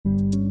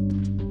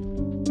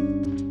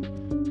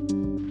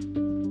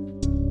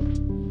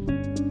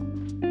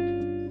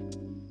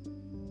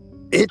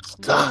It's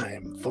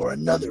time for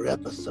another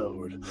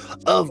episode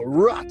of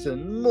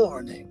Rotten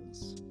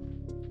Mornings.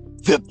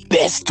 The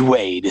best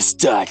way to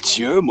start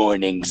your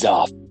mornings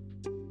off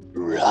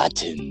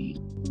rotten.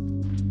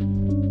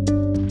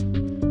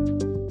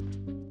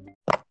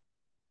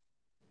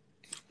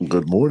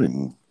 Good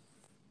morning.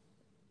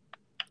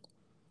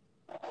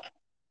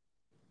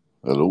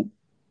 Hello.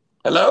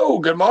 Hello,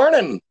 good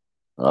morning.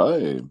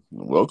 Hi.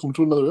 Welcome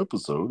to another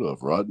episode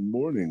of Rotten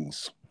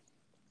Mornings.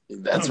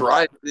 That's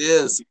right, it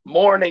is.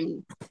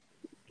 Morning.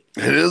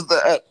 It is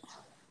that.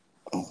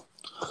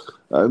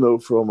 I know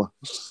from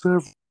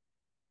several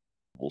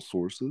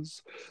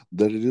sources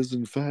that it is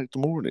in fact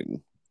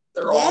morning.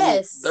 They're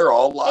Yes.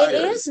 all liars.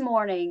 It is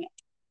morning.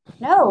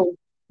 No,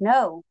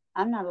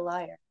 I'm not a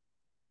liar.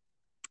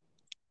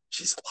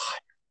 She's a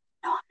liar.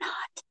 No, I'm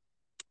not.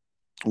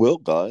 Well,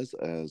 guys,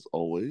 as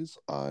always,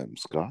 I'm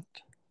Scott.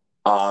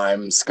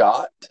 I'm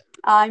Scott.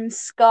 I'm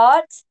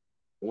Scott.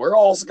 We're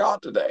all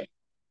Scott today.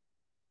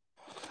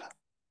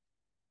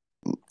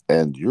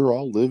 And you're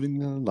all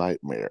living in a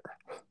nightmare.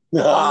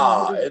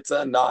 It's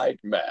a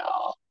nightmare.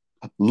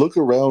 Look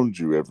around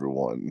you,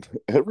 everyone.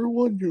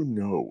 Everyone you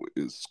know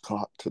is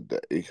Scott today.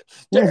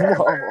 It's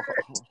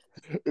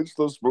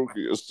the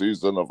spookiest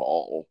season of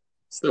all.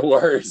 It's the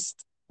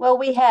worst. Well,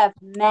 we have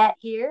Matt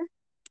here.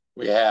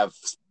 We have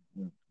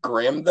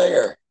Grim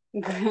there.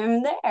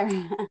 Grim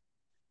there.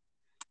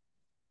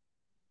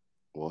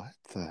 What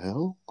the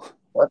hell?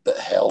 What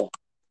the hell?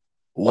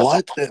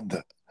 What in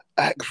the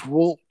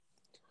actual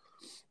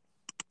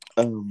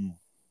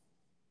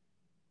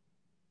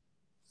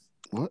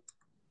what?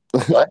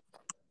 What?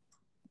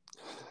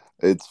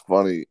 It's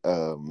funny.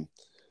 I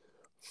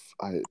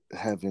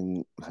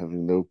having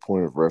no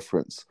point of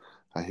reference.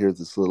 I hear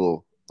this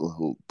little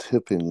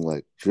tipping,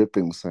 like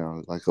dripping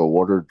sound, like a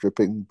water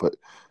dripping, but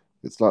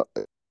it's not.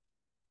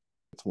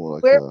 It's more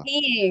like We're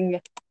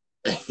peeing.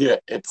 Yeah,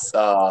 it's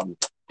my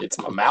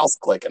mouse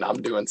clicking.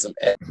 I'm doing some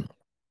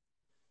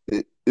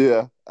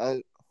yeah,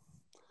 I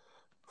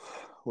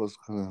was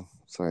gonna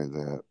say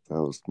that.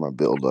 That was my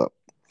build up.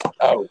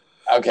 Oh,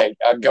 okay.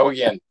 Go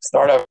again.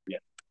 Start over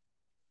again.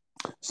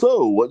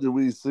 So, what did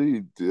we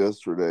see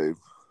yesterday?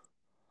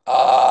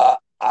 I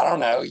don't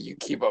know. You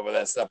keep up with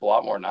that stuff a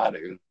lot more than I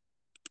do.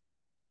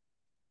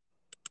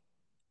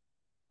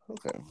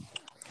 Okay.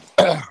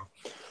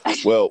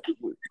 Well,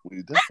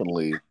 we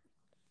definitely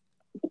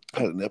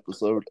had an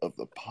episode of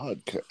the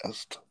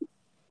podcast.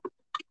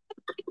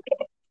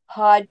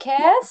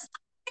 Podcast?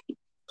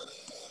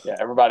 Yeah,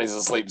 everybody's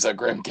asleep, so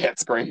Grim can't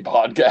scream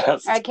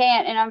podcast. I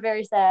can't, and I'm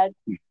very sad.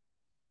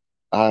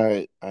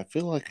 I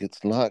feel like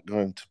it's not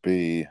going to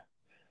be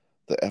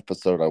the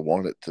episode I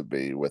want it to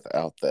be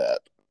without that.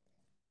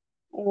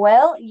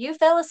 Well, you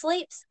fell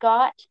asleep,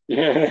 Scott.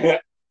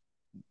 That's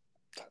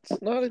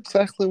not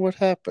exactly what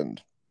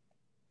happened.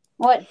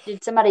 What?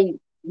 Did somebody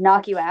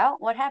knock you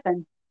out? What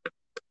happened?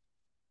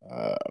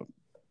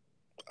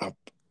 I've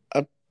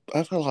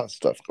had a lot of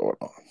stuff going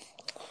on.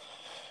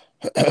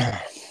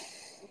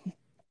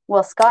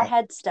 Well, Scott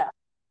had stuff.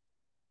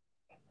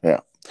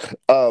 Yeah.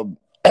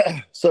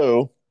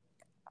 So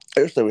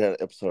yesterday we had an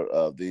episode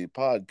of the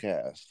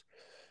podcast.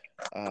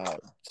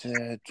 What?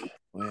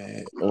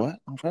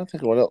 I'm trying to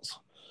think of what else.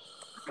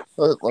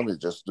 Let me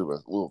just do a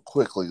little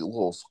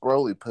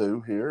scrolly poo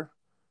here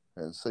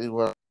and see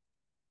what.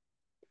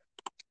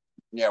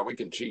 Yeah, we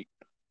can cheat.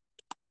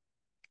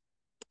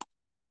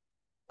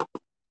 Are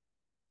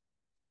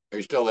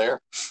you still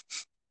there?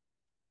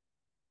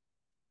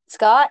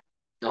 Scott?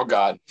 Oh,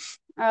 God.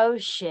 Oh,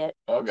 shit.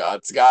 Oh,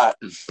 God. Scott.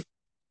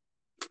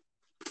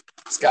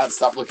 Scott,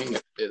 stop looking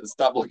at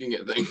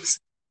things.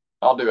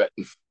 I'll do it.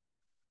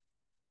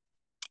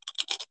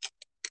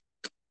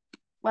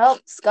 Well,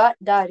 Scott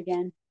died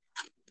again.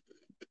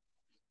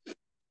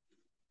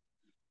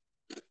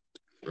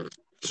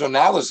 So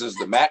now this is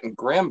the Matt and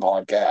Grim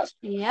podcast.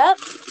 Yep.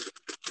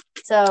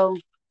 So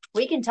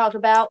we can talk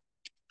about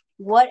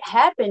what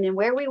happened and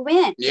where we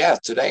went. Yeah,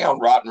 today on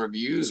Rotten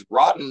Reviews,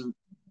 Rotten,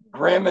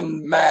 Grim,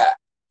 and Matt.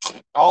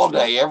 All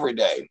day, every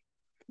day.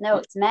 No,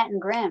 it's Matt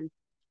and Grim.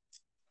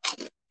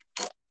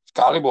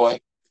 Scotty boy.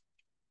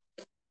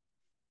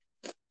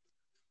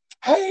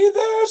 Hey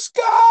there,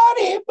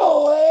 Scotty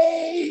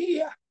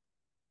boy.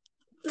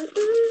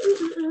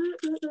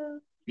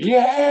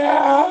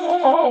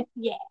 Yeah.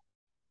 Yeah.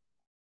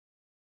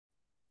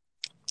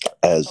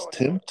 As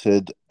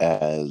tempted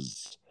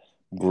as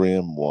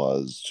Grim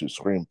was to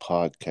scream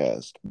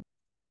podcast,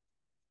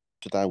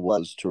 that I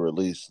was to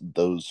release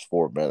those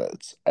 4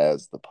 minutes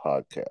as the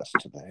podcast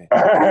today.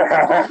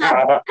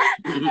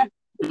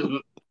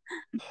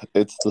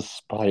 It's the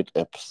spite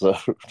episode.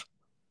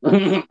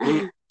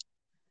 Okay,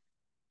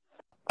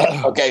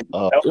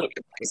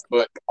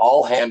 Facebook.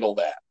 I'll handle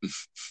that.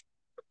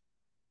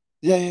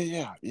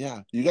 Yeah.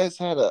 You guys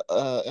had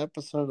a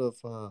episode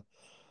of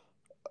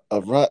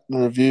Rotten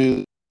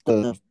Review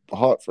of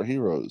Hot for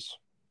Heroes.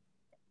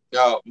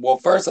 Well,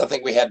 first I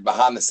think we had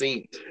behind the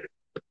scenes.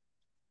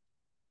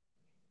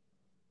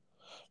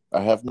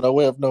 I have no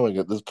way of knowing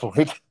at this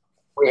point.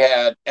 We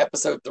had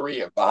episode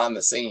 3 of Behind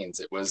the Scenes.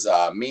 It was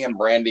me and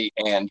Brandy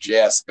and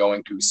Jess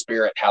going to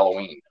Spirit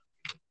Halloween.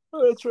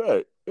 Oh, that's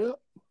right. Yeah.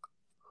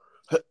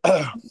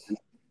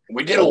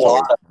 We did a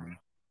lot.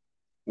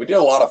 We did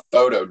a lot of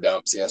photo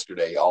dumps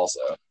yesterday, also.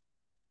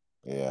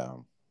 Yeah.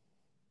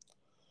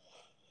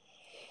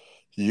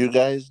 You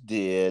guys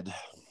did.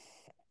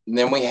 And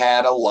then we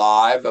had a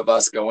live of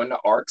us going to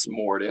Arx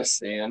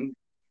Mortis and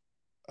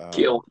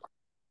Kill.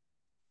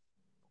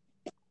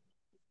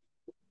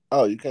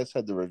 Oh, you guys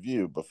had the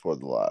review before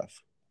the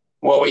live.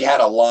 Well, we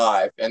had a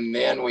live, and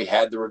then we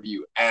had the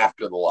review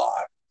after the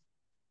live.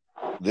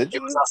 Did you?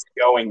 It was us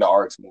going to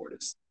Arx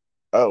Mortis.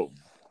 Oh,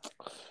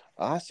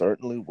 I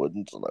certainly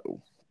wouldn't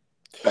know.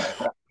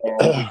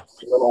 And a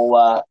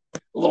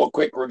little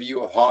quick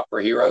review of Haunt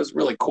for Heroes.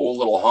 Really cool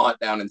little haunt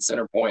down in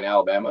Center Point,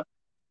 Alabama.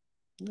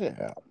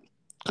 Yeah,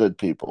 good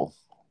people.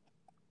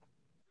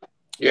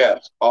 Yeah,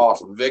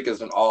 awesome. Vic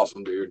is an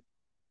awesome dude.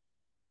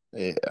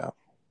 Yeah.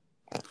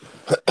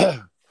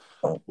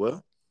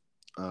 Well,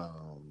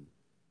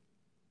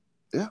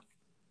 yeah.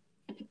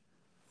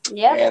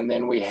 Yeah. And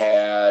then we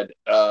had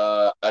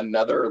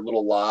another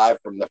little live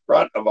from the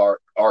front of our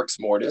Arx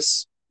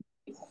Mortis.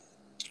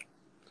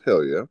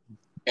 Hell yeah.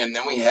 And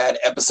then we had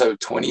episode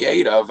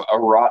 28 of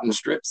Rotten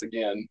Strips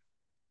again.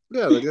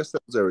 Yeah, I guess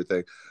that was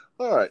everything.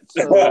 All right.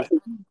 So,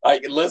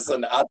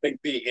 listen, I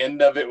think the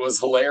end of it was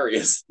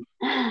hilarious.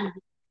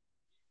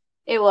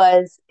 It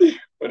was.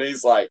 When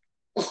he's like,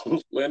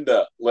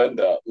 Linda.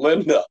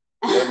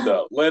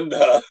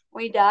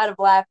 We died of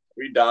laughter.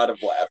 We died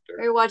of laughter.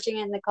 We were watching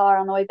it in the car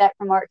on the way back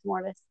from Arx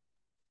Mortis.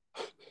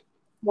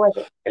 Was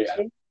it?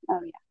 Yeah. Oh,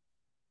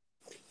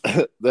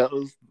 yeah. that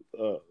was,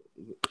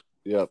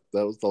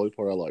 that was the only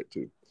part I liked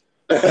too.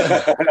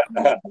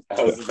 That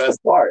was the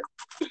best part.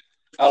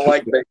 I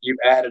like that you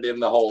added in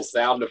the whole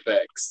sound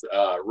effects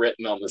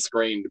written on the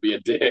screen to be a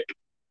dick.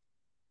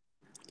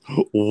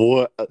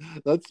 What?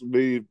 That's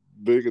me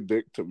being a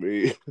dick to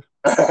me.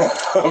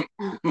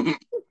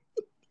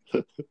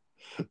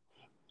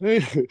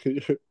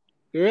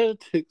 Your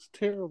editing's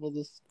terrible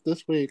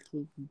this week.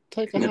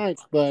 Take a hike,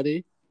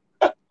 buddy.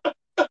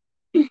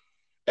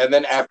 And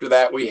then after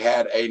that, we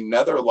had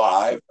another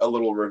live, a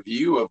little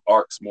review of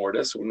Arx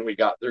Mortis when we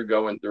got through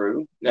going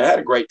through. And I had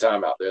a great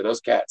time out there. Those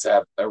cats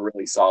have a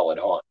really solid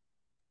haunt.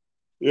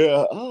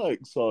 Yeah, I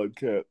like solid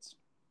cats.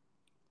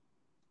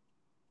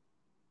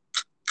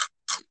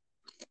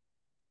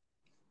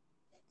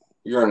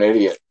 You're an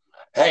idiot.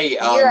 Hey,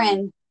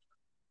 Urine.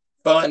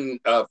 Fun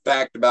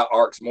fact about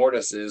Arx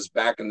Mortis is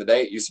back in the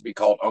day, it used to be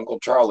called Uncle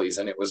Charlie's,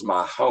 and it was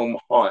my home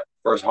haunt.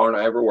 First haunt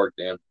I ever worked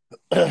in.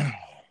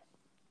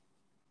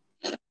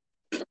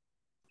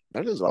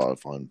 That is a lot of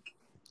fun.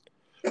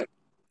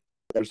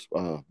 There's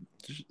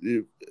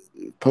you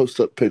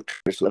post up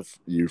pictures of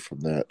you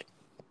from that.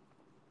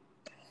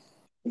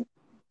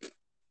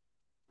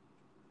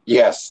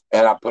 Yes,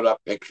 and I put up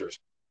pictures.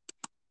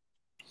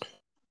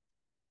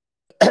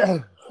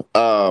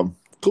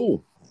 Cool.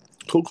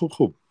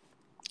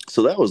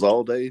 So that was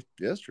all day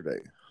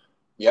yesterday.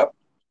 Yep,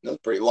 that was a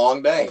pretty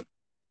long day.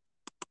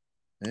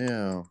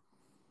 Yeah.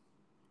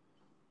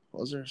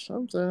 Was there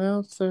something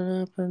else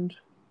that happened?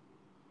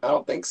 I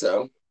don't think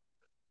so.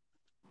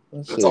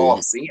 Let's That's see. all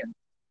I'm seeing.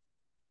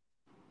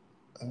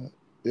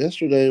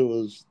 Yesterday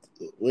was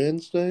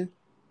Wednesday.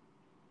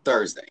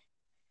 Thursday.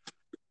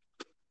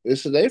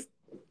 Is today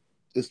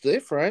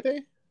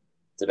Friday?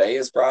 Today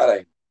is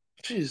Friday.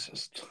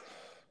 Jesus.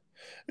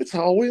 It's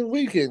Halloween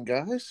weekend,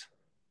 guys.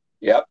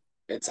 Yep,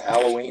 it's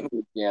Halloween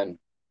weekend.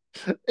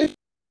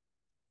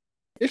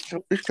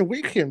 It's the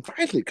weekend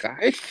finally,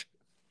 guys.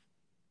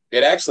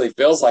 It actually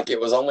feels like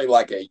it was only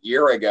like a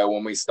year ago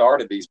when we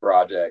started these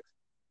projects.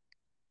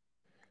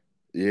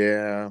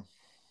 Yeah.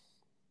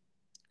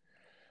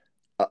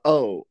 I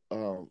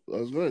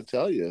was going to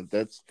tell you,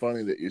 that's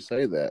funny that you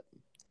say that.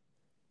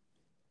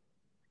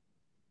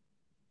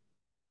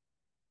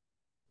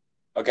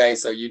 Okay,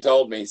 so you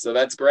told me, so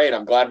that's great.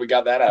 I'm glad we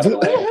got that out of the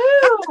way.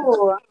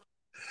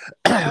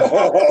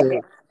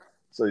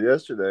 So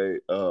yesterday,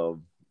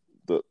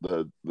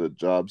 the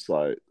job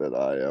site that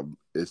I am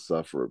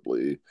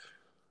insufferably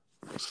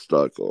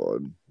stuck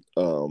on.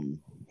 I'm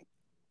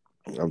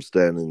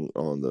standing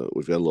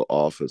we've got a little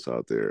office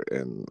out there,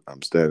 and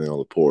I'm standing on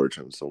the porch,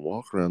 and so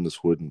walk around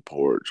this wooden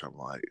porch. I'm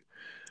like,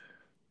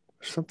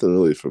 there's something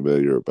really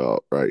familiar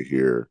about right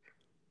here,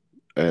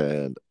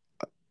 and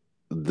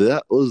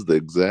that was the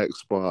exact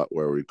spot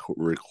where we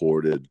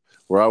recorded,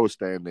 where I was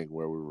standing,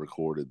 where we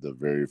recorded the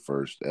very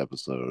first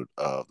episode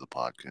of the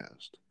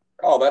podcast.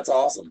 Oh, that's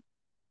awesome.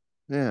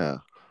 Yeah.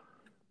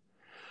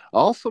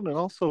 Awesome and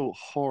also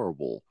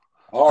horrible.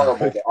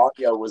 Horrible. The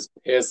audio was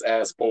piss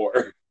ass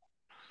poor.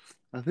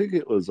 I think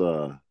it was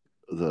we'll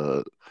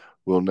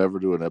never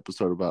do an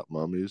episode about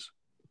mummies.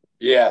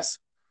 Yes.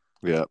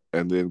 Yeah,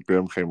 and then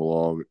Grim came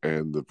along,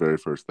 and the very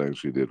first thing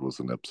she did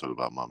was an episode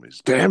about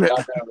mummies. Damn it!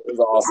 It was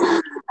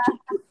awesome.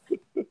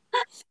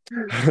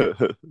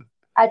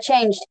 I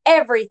changed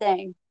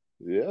everything.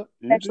 Yeah,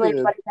 you Especially did.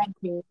 everybody's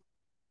attitude.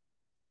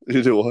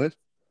 You did what?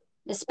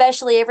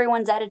 Especially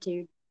everyone's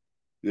attitude.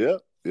 Yeah,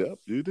 Yep,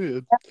 you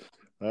did.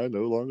 I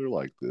no longer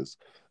like this.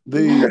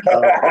 The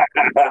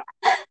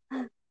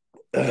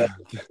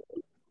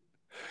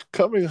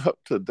coming up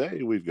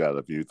today, we've got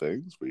a few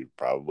things we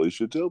probably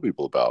should tell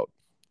people about.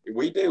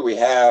 We do. We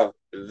have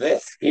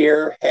this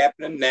here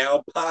happening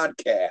now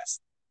podcast.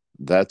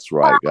 That's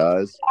right,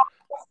 guys.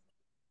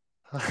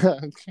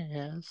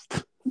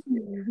 Podcast.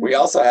 We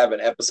also have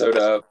an episode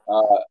of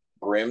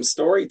Grim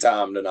Story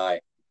Time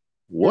tonight.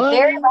 What? The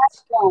very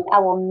last one. I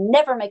will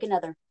never make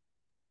another.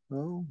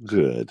 Oh,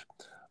 good.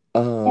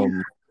 We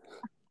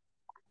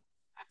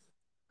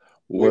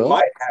Well,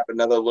 might have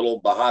another little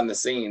behind the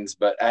scenes,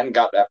 but I hadn't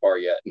got that far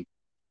yet.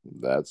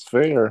 that's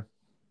fair.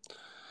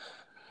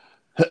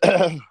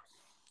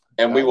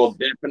 And we will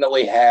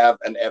definitely have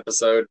an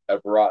episode of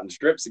Rotten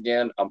Strips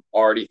again. I'm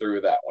already through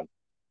with that one.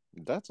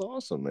 That's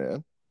awesome,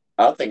 man.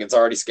 I think it's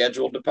already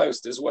scheduled to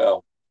post as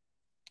well.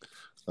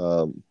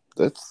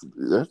 That's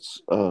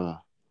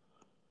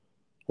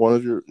one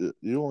of your.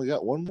 You only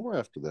got one more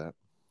after that.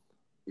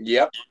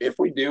 Yep. If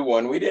we do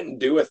one, we didn't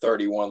do a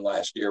 31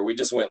 last year. We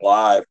just went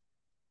live.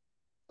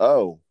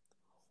 Oh,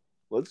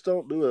 let's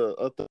don't do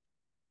a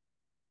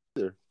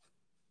either.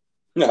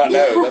 I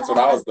know. That's what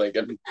I was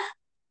thinking.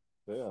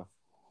 Yeah,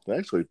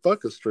 actually,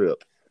 fuck a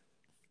strip.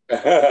 We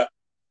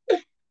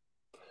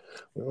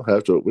don't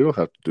have to. We don't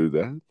have to do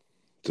that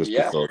just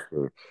because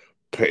we're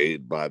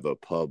paid by the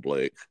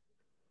public.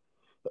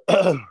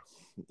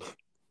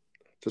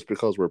 Just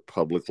because we're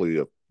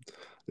publicly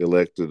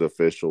elected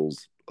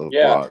officials of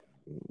rock.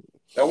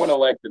 No one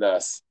elected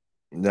us.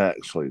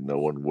 Actually, no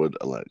one would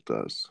elect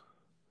us.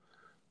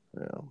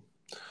 Yeah.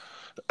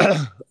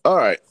 All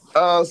right.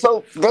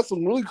 So got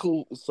some really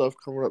cool stuff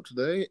coming up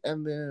today,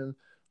 and then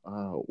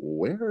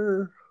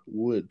where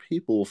would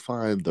people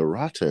find the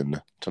Rotten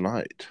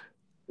tonight?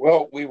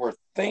 Well, we were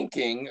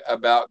thinking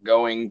about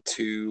going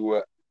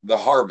to the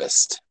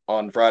Harvest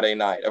on Friday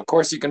night. Of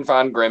course, you can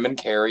find Grim and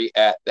Carrie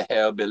at the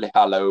Hellbilly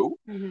Hollow.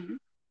 Mm-hmm.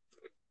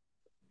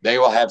 They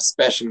will have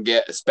special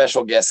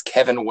guest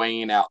Kevin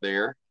Wayne out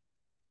there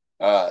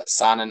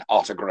signing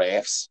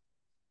autographs.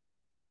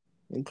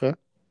 Okay.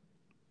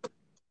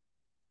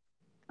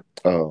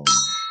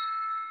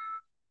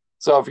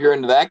 So if you're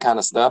into that kind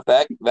of stuff,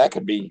 that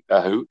could be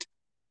a hoot.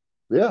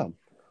 Yeah.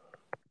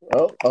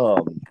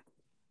 Well,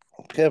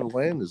 Kevin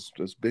Wayne is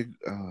this big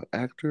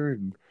actor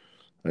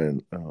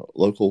and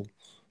local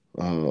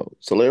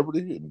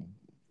celebrity and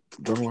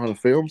done a lot of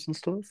films and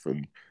stuff.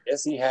 And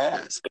Yes, he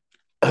has.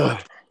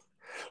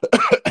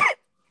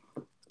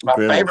 My My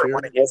favorite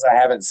one of his I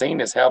haven't seen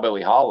is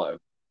Hellbilly Hollow.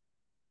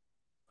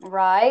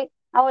 Right.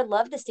 I would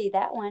love to see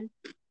that one.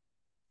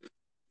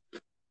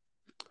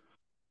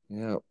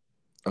 Yeah.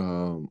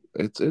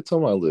 It's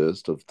on my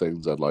list of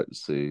things I'd like to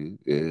see.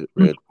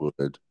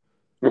 Redwood.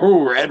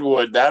 Ooh,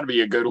 Redwood, that'd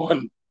be a good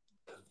one.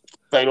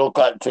 Fatal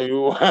Cut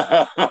 2.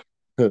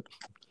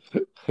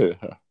 Yeah.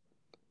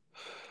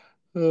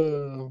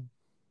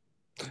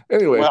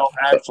 Anyway. Well,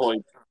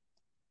 actually,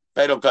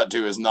 Fatal Cut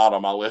 2 is not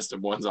on my list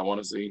of ones I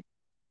want to see.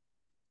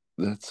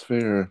 That's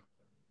fair.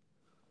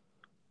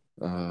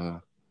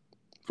 And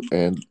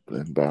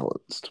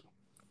balanced.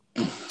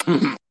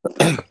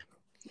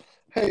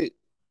 Hey,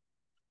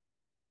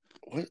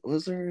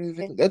 was there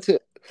anything? That's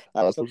it.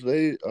 So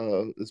today,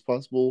 it's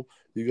possible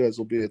you guys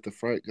will be at the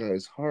Fright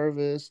Guys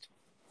Harvest.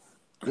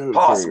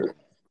 Possible.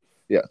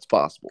 Yeah, it's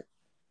possible.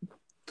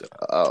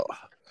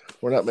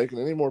 We're not making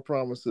any more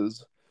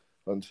promises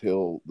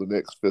until the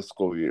next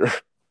fiscal year.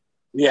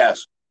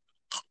 Yes.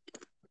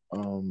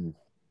 And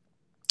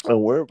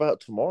where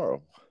about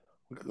tomorrow?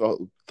 We could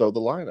go throw the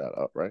line out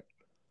up, right?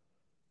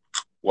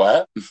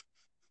 What?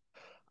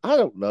 I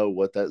don't know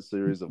what that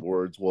series of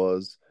words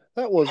was.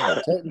 That wasn't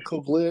a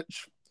technical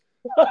glitch.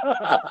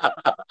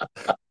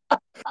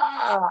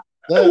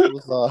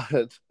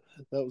 That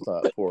was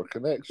not poor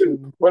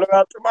connection. What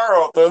about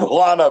tomorrow? Throw the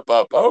lineup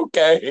up.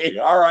 Okay.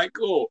 All right,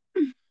 cool.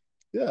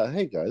 Yeah,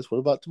 hey guys, what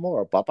about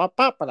tomorrow? Bop, bop,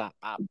 bop, bop,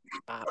 bop,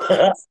 bop.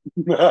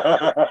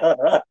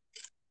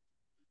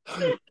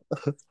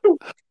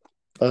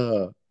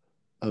 I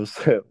was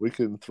saying we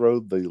can throw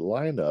the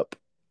lineup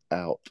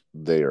out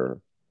there.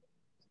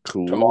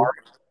 Cool. Tomorrow?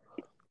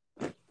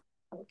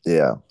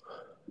 Yeah.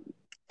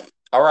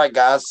 All right,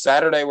 guys.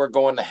 Saturday we're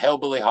going to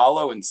Hellbilly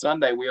Hollow, and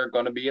Sunday we are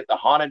going to be at the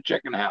Haunted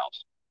Chicken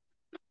House.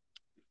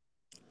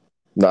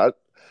 Not,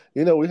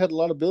 we had a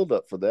lot of build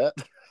up for that.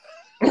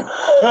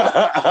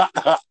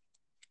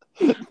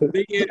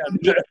 The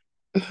end.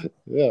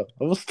 Yeah,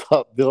 I'm gonna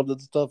stop building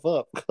stuff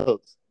up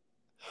because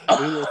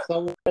either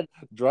someone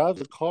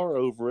drives a car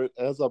over it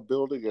as I'm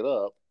building it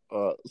up,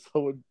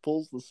 someone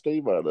pulls the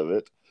steam out of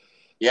it.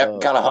 Yep,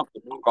 kind of humped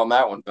the bunk on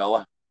that one,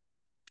 fella.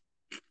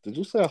 Did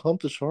you say I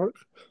humped the shark?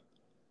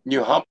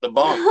 You humped the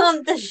bunk.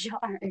 Hump the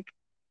shark.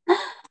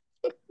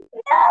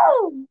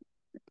 No.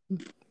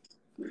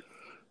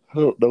 I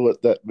don't know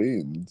what that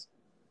means.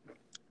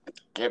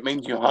 It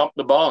means you humped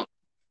the bunk.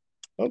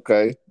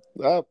 Okay.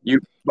 You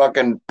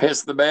fucking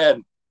pissed the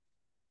bed.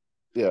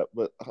 Yeah,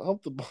 but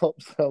hump the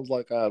bump sounds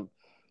like I've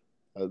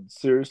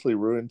seriously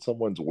ruined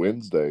someone's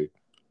Wednesday.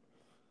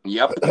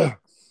 Yep.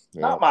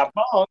 Yeah. Not my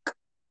funk.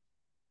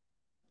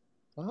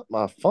 Not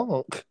my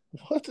funk.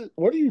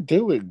 What are you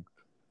doing?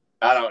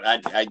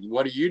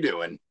 What are you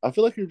doing? I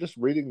feel like you're just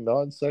reading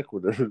non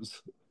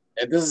sequiturs.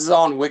 And this is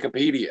on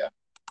Wikipedia.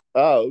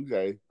 Oh,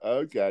 okay.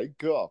 Okay.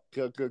 Cool.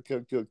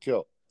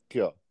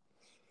 Cool.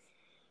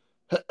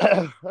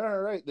 All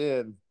right,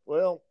 then.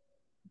 Well,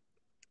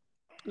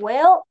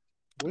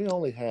 we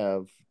only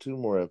have 2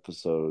 more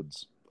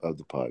episodes of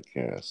the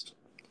podcast.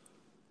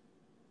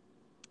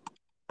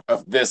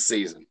 Of this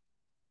season.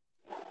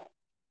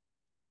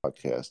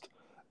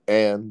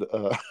 And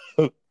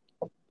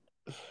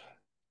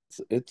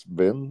it's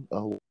been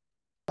a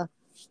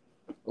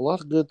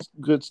lot of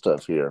good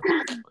stuff here.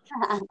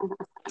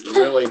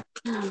 Really?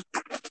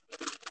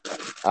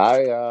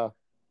 I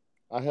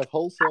have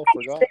wholesale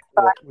forgot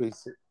what we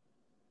said.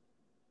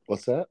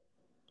 What's that?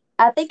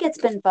 I think it's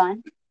been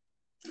fun.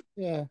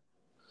 Yeah.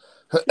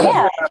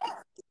 Yeah.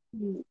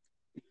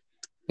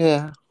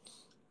 Yeah.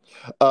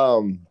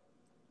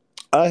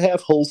 I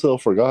have wholesale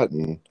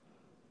forgotten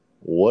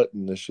what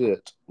in the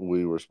shit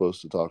we were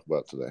supposed to talk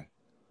about today.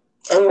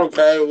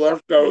 Okay,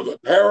 let's go to the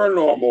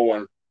paranormal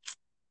one.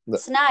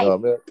 Snipe. I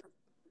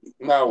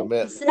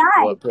meant Snipe.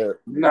 what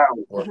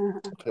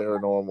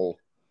paranormal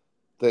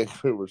thing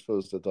we were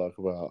supposed to talk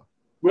about.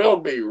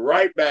 We'll be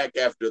right back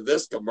after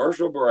this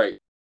commercial break.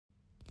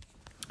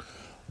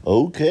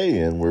 Okay,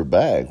 and we're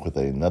back with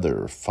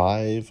another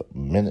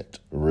 5-minute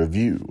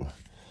review.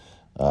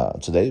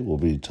 Today we'll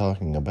be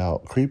talking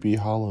about Creepy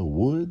Hollow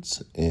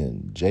Woods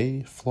in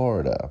Jay,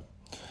 Florida.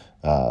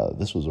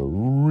 This was a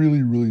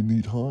really, really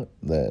neat haunt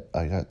that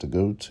I got to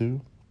go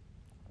to.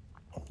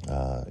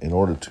 In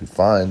order to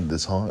find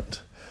this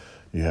haunt,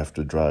 you have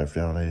to drive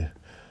down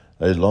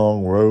a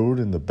long road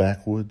in the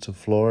backwoods of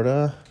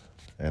Florida,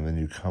 and then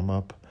you come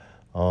up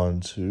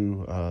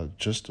onto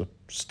just a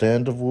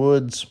stand of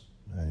woods,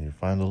 and you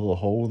find a little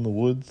hole in the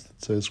woods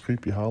that says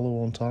Creepy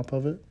Hollow on top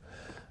of it,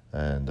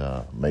 and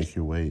make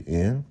your way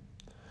in.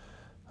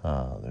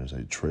 There's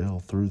a trail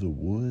through the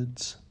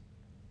woods,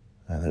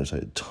 and there's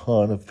a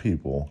ton of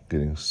people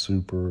getting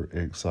super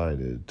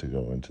excited to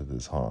go into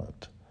this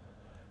haunt.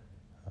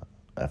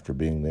 After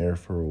being there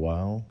for a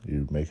while,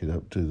 you make it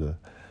up to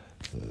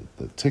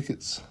the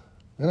tickets.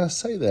 And I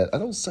say that, I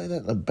don't say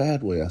that in a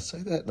bad way. I say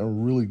that in a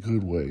really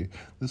good way.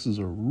 This is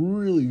a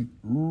really,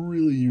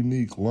 really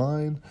unique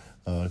line,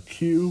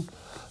 queue.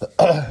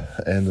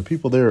 And the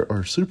people there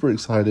are super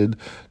excited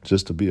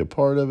just to be a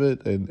part of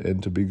it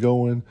and to be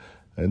going.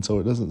 And so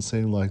it doesn't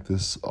seem like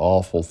this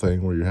awful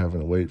thing where you're having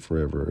to wait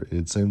forever.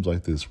 It seems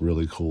like this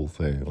really cool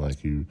thing,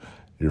 like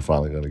you're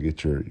finally going to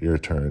get your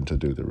turn to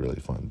do the really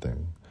fun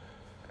thing.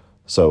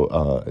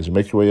 So as you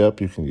make your way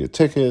up, you can get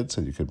tickets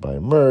and you can buy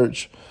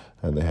merch,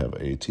 and they have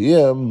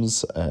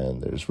ATMs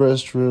and there's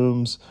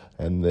restrooms,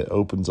 and it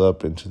opens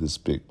up into this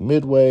big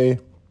midway.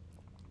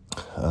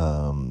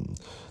 The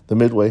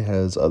midway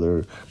has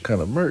other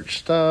kind of merch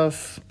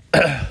stuff,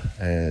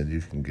 and you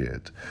can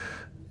get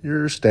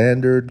your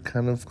standard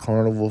kind of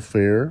carnival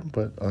fare,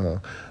 but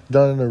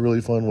done in a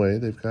really fun way.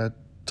 They've got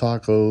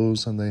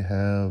tacos, and they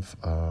have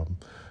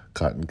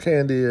cotton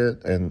candy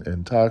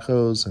and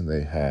tacos, and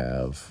they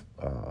have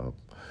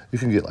you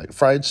can get like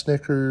fried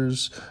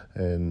Snickers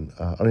and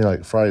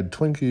like fried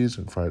Twinkies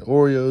and fried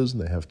Oreos,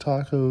 and they have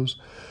tacos.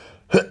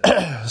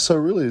 So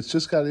really, it's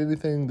just got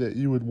anything that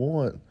you would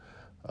want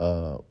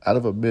out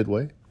of a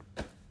midway.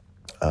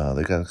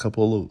 They got a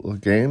couple of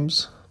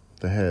games.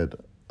 They had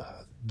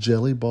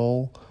Jelly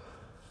Ball,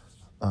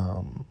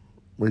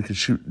 where you could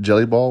shoot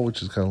Jelly Ball,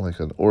 which is kind of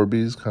like an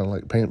Orbeez, kind of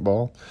like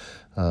paintball.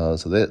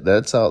 So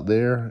that's out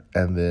there.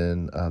 And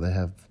then they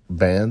have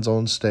bands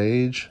on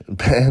stage.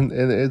 And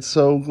it's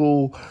so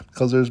cool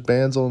because there's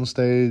bands on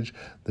stage.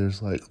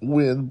 There's like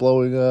wind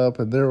blowing up,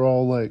 and they're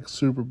all like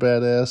super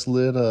badass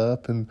lit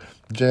up and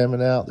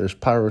jamming out. There's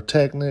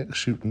pyrotechnics,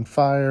 shooting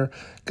fire.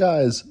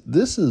 Guys,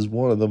 this is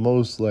one of the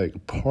most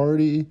like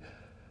party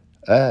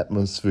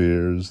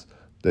atmospheres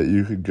that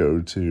you could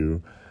go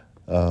to.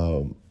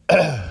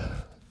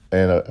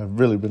 And I've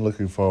really been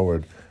looking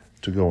forward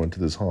to going to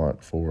this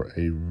haunt for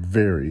a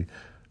very,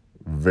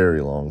 very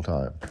long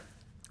time.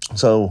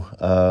 So,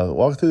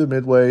 walk through the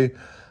midway.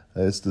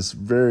 It's this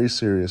very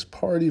serious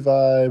party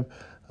vibe,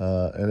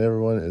 and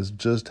everyone is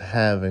just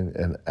having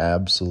an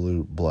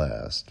absolute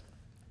blast.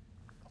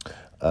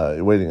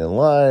 You're waiting in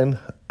line.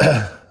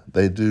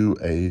 They do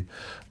a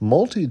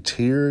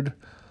multi-tiered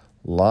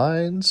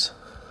lines,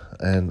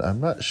 and I'm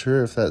not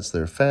sure if that's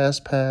their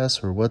fast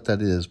pass or what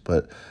that is,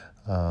 but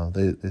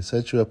they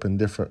set you up in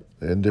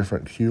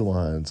different queue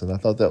lines, and I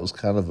thought that was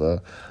kind of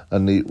a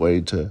neat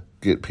way to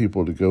get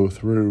people to go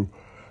through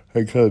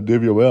and kind of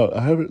divvy them out.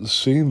 I haven't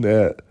seen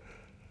that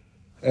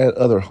at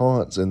other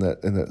haunts in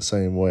that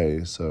same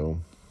way. So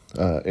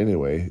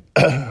anyway,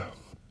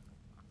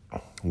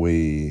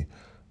 we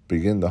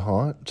begin the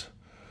haunt.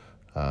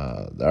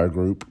 Our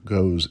group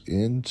goes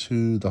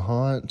into the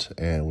haunt,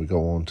 and we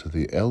go on to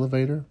the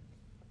elevator.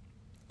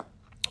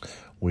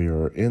 We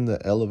are in the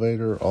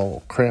elevator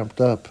all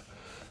cramped up,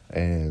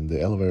 and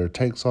the elevator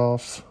takes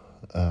off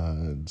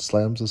and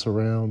slams us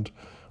around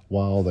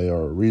while they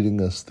are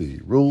reading us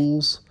the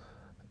rules.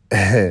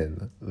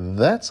 And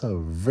that's a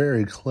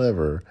very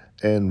clever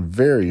and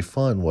very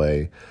fun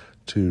way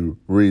to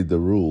read the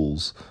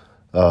rules.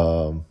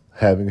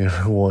 Having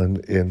everyone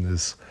in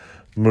this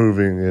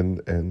moving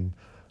and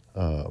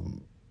kind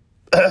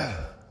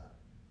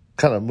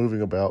of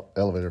moving about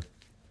elevator.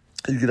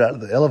 You get out of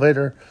the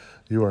elevator,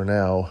 you are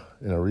now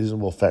in a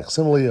reasonable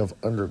facsimile of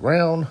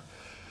underground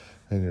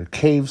and your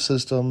cave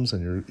systems,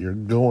 and you're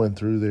going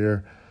through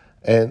there.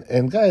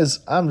 And guys,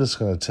 I'm just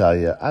going to tell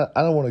you, I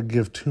don't want to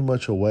give too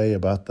much away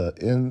about the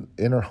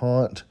inner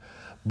haunt,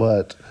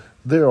 but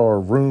there are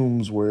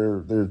rooms where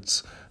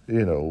there's,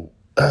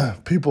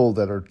 people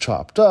that are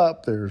chopped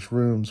up. There's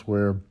rooms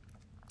where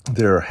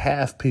there are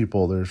half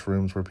people. There's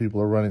rooms where people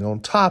are running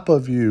on top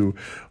of you,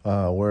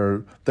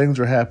 where things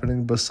are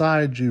happening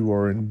beside you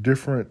or in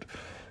different,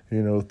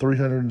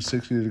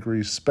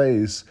 360-degree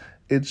space.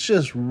 It's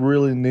just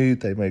really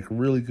neat. They make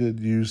really good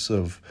use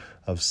of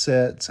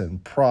sets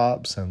and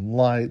props and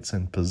lights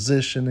and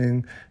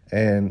positioning,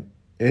 and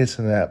it's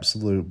an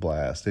absolute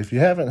blast. If you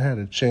haven't had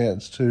a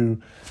chance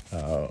to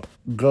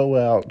go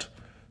out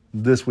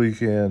this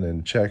weekend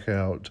and check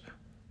out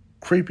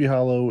Creepy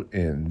Hollow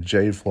in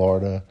Jay,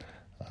 Florida,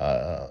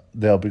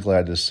 they'll be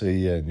glad to see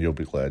you, and you'll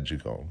be glad you're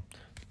gone.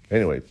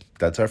 Anyway,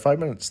 that's our 5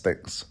 minutes.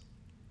 Thanks.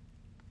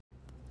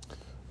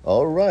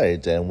 All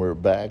right, and we're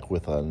back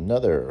with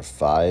another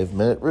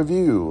 5-minute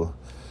review.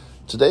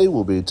 Today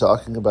we'll be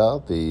talking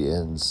about the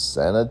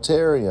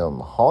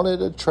Insanitarium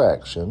Haunted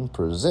Attraction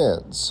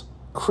presents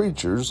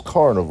Creatures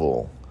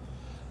Carnival.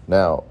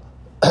 Now,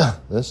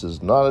 this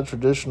is not a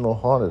traditional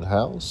haunted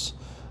house.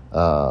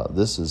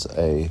 This is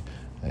an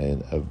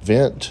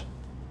event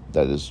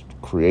that is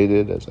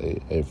created as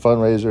a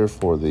fundraiser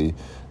for the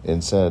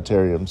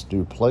Insanitarium's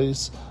new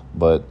place,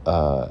 but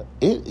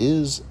it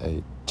is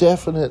a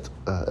definite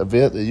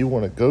event that you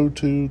want to go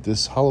to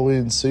this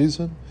Halloween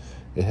season.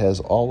 It has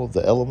all of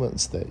the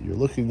elements that you're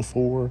looking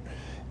for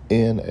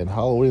in a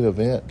Halloween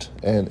event,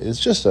 and it's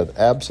just an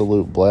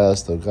absolute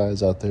blast. The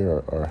guys out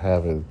there are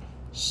having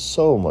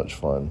so much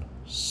fun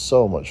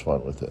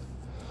with it.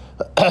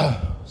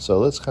 So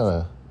let's kind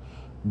of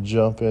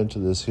jump into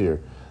this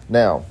here.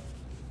 Now,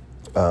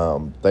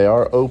 they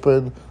are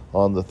open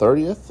on the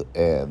 30th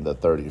and the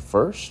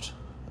 31st.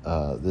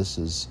 This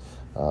is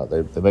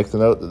they make the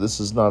note that this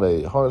is not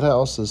a haunted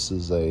house. This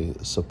is a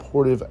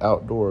supportive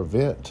outdoor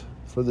event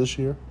for this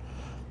year.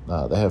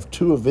 They have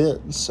 2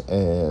 events,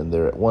 and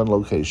they're at one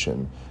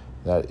location.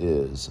 That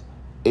is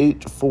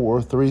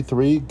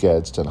 8433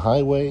 Gadsden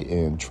Highway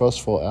in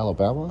Trussville,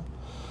 Alabama.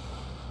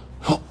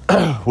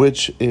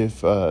 Which,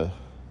 if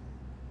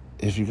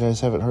you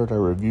guys haven't heard our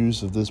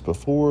reviews of this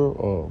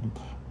before,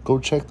 go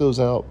check those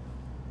out.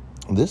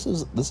 This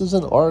is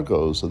in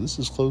Argo, so this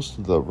is close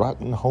to the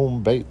Rotten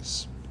Home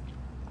base.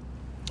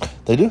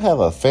 They do have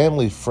a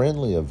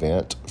family-friendly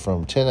event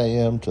from 10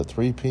 a.m. to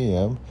 3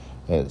 p.m.,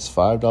 and it's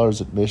 $5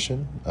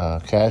 admission,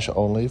 cash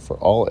only for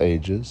all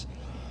ages.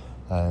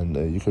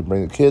 And you can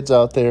bring the kids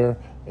out there.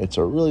 It's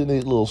a really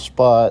neat little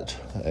spot,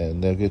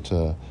 and they'll get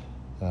to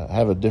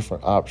have a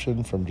different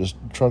option from just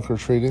trunk or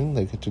treating.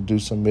 They get to do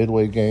some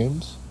midway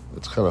games.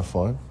 It's kind of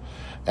fun.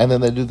 And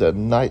then they do the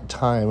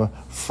nighttime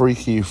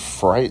Freaky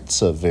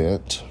Frights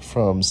event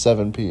from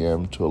 7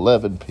 p.m. to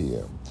 11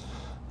 p.m.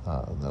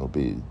 That'll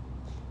be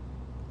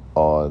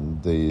on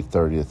the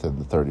 30th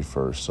and the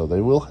 31st. So they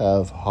will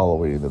have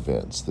Halloween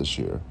events this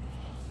year.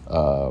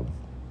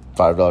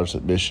 $5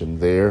 admission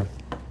there.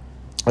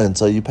 And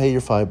so you pay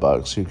your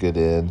 $5, you get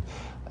in,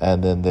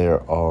 and then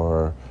there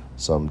are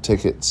some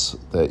tickets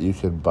that you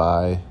can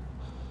buy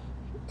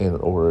in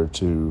order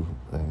to,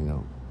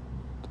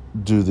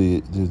 do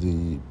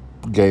the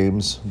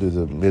games, do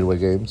the midway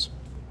games.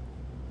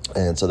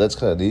 And so that's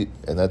kind of neat,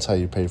 and that's how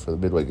you pay for the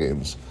midway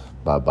games,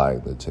 by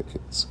buying the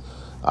tickets,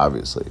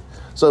 obviously.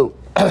 So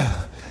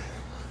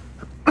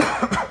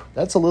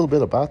that's a little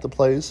bit about the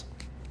place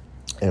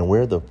and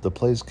where the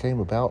place came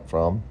about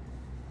from.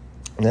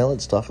 Now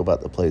let's talk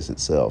about the place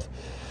itself.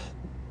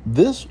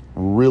 This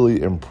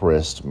really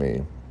impressed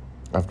me.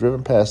 I've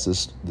driven past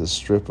this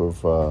strip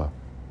of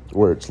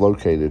where it's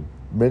located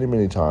many,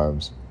 many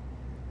times,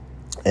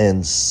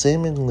 and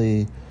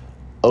seemingly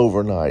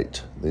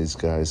overnight, these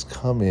guys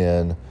come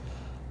in,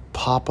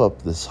 pop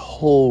up this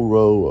whole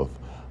row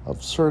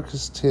of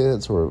circus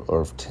tents or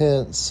of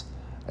tents,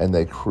 and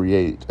they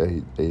create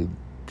a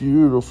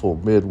beautiful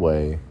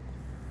midway.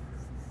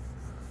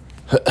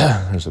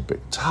 There's a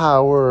big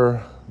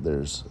tower,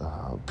 there's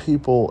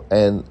people,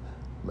 and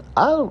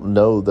I don't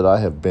know that I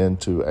have been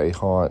to a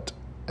haunt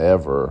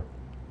ever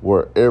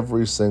where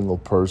every single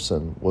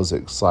person was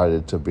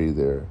excited to be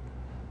there.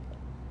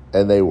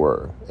 And they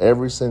were.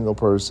 Every single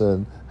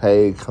person,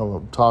 hey,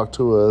 come talk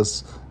to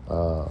us.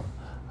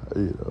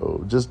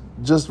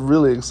 Just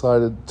really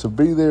excited to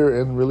be there,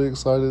 and really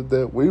excited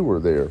that we were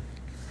there,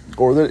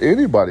 or that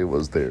anybody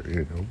was there.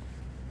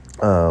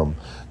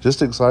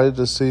 Just excited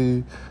to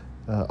see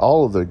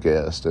all of their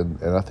guests,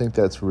 and I think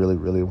that's really,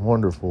 really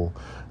wonderful.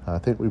 I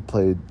think we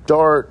played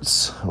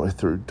darts. We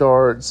threw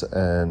darts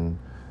and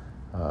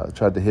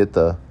tried to hit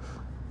the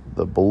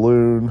the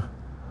balloon.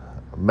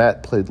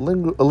 Matt played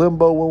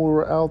limbo when we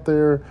were out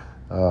there.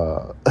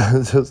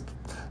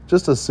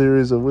 Just a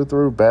series of, we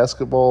threw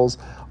basketballs,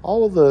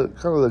 all of the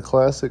kind of the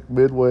classic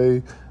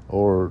Midway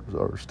or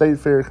State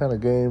Fair kind of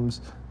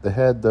games. They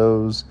had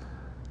those,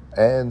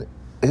 and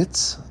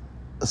it's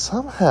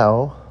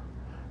somehow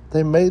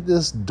they made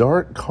this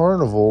dark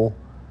carnival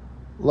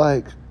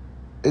like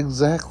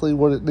exactly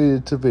what it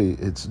needed to be.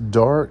 It's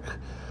dark,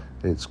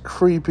 it's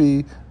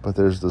creepy, but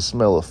there's the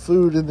smell of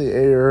food in the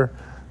air.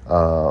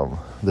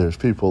 There's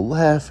people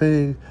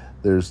laughing.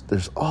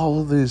 There's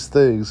all of these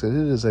things,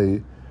 and it is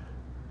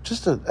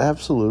just an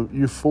absolute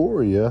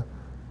euphoria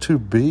to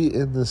be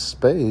in this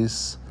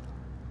space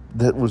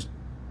that was,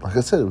 like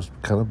I said, it was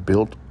kind of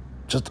built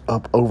just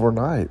up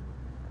overnight.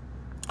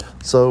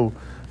 So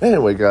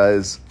anyway,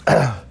 guys,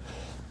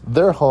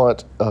 their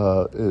haunt,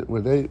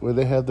 when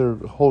they have their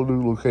whole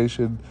new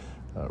location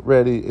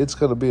ready, it's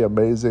going to be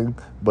amazing.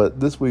 But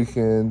this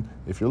weekend,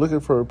 if you're looking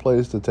for a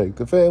place to take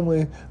the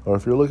family, or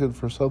if you're looking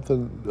for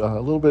something a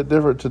little bit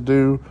different to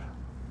do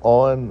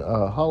on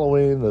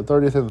Halloween, the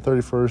 30th and the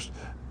 31st,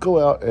 go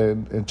out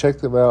and check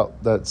them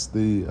out. That's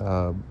the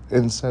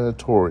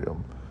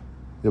Insanatorium.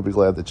 You'll be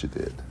glad that you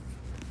did.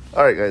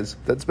 All right, guys,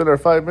 that's been our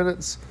 5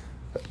 minutes.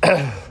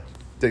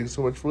 Thanks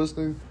so much for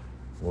listening.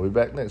 We'll be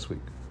back next week,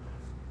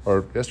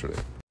 or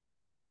yesterday.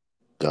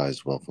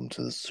 Guys, welcome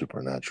to the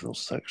supernatural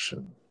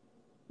section.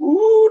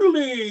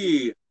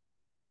 Woodley!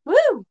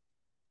 Woo!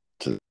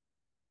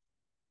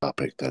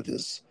 Topic that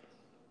is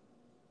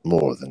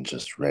more than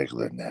just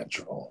regular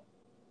natural.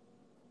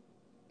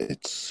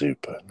 It's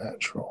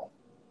supernatural.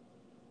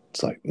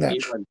 It's like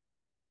natural.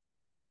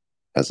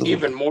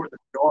 Even more than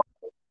normal.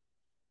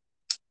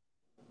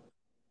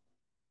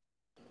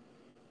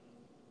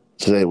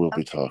 Today we'll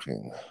be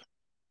talking.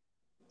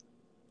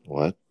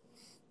 What?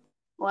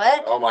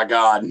 What? Oh my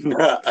God.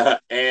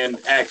 And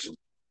action.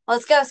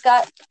 Let's go,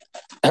 Scott.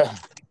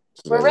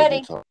 We're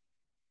ready.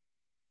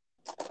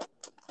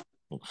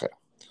 Okay.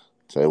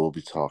 Today we'll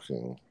be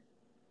talking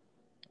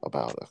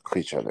about a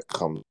creature that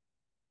comes from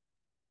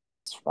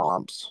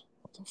swamps,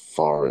 the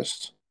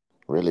forest,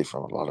 really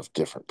from a lot of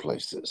different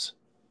places.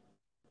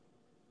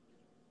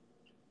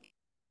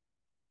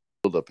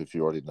 Build up if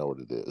you already know what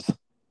it is.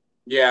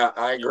 Yeah,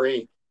 I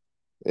agree.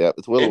 Yeah,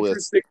 it's Will-O-Wisp.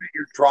 Interesting that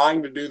you're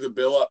trying to do the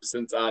bill up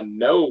since I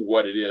know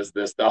what it is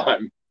this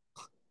time.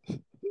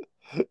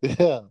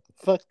 Yeah,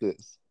 fuck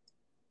this.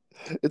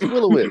 It's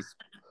Will-O-Wisp.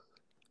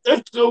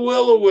 It's the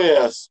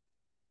Will-O-Wisp.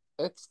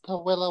 It's the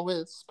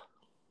Will-O-Wisp.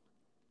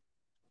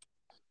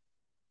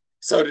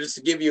 So just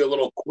to give you a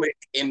little quick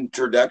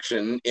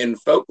introduction, in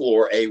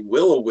folklore, a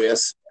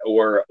will-o-wisp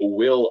or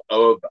will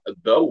of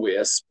the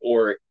wisp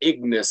or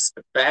Ignis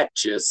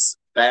fatuus,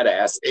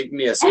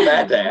 Ignis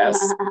fatass,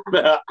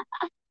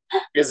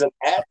 is an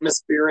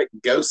atmospheric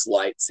ghost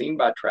light seen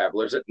by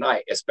travelers at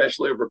night,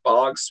 especially over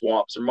bogs,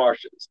 swamps, or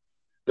marshes.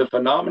 The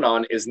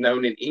phenomenon is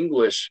known in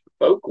English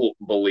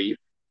folklore,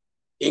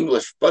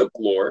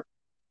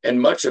 and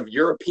much of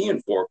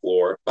European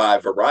folklore by a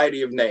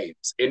variety of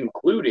names,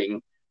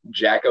 including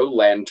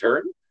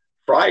jack-o'-lantern,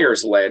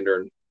 friar's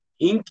lantern,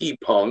 hinky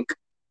punk,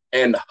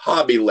 and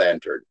hobby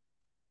lantern,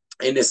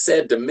 and is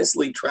said to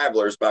mislead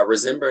travelers by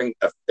resembling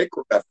a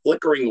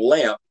flickering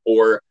lamp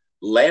or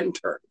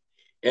lantern.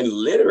 In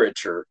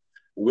literature,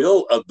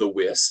 will of the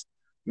wisp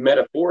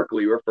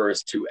metaphorically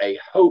refers to a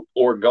hope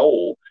or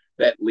goal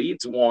that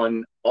leads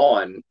one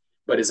on,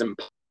 but is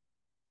impossible,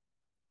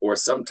 or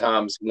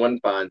sometimes one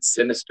finds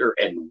sinister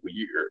and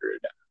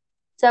weird.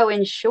 So,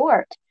 in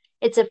short,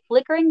 it's a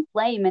flickering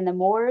flame in the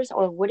moors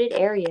or wooded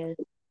areas.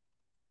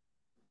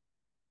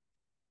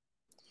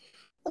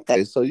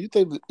 Okay, so you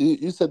think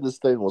you said this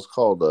thing was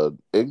called an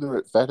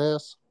ignorant fat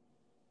ass?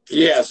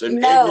 Yes, an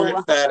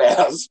ignorant fat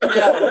ass.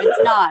 No,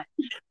 it's not.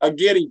 A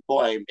giddy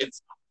flame.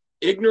 It's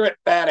ignorant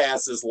fat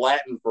ass is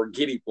Latin for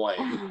giddy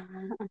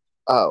flame.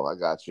 Oh, I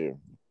got you.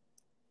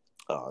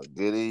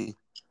 Giddy.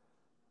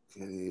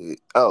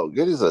 Oh,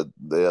 giddy's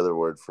the other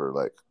word for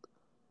like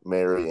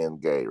merry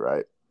and gay,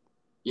 right?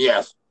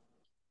 Yes.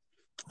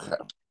 Okay.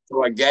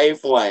 So a gay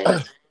flame.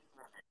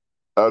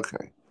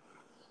 Okay.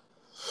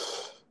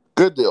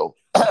 Good deal.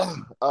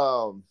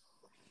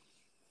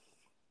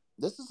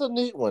 This is a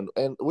neat one,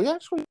 and we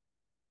actually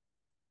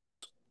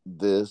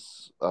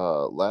this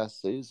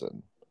last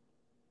season.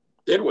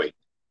 Did we?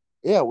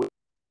 Yeah, we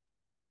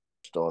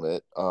touched on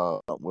it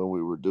when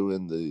we were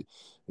doing the,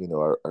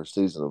 our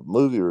season of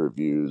movie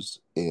reviews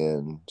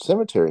in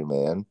Cemetery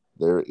Man.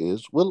 There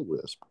is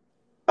Will-O-Wisp.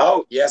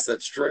 Oh, yes,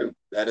 that's true.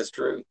 That is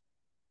true.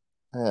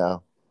 Yeah,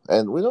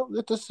 and we don't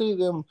get to see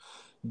them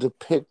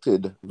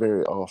depicted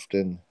very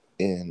often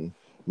in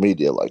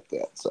media like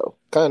that, so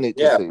kind of neat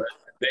to see.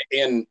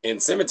 In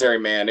Cemetery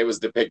Man, it was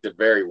depicted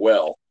very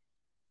well.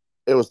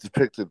 It was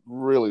depicted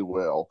really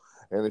well,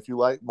 and if you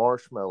like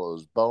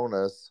marshmallows,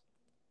 bonus.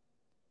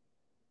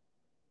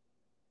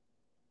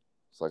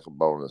 It's like a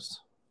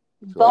bonus.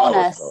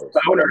 Bonus.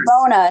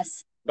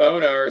 Bonus.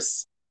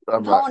 Bonus.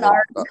 Bonus.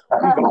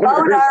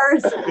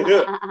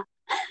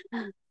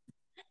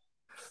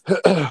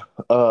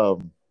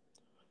 Bonus.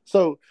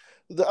 So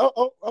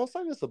I'll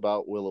say this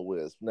about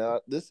Will-O-Wisp.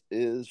 Now, this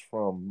is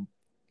from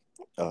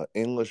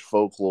English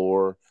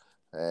folklore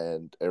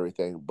and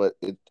everything, but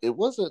it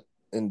wasn't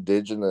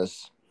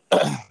indigenous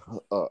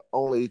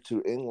only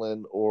to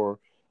England, or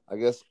I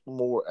guess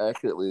more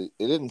accurately,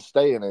 it didn't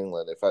stay in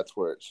England if that's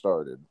where it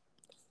started.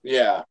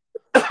 Yeah.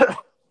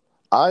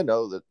 I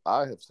know that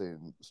I have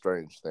seen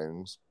strange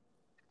things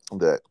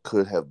that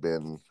could have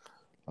been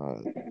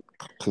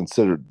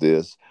considered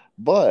this,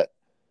 but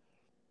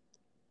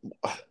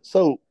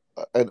so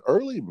an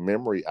early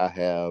memory I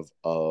have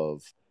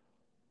of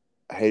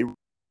Halloween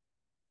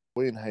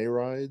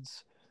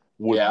hayrides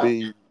would Yeah.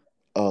 be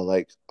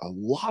like a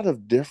lot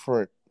of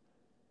different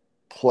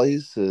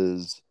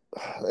places,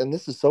 and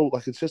this is so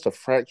like it's just a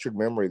fractured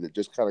memory that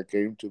just kind of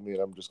came to me,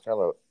 and I'm just kind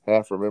of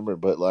half remembering,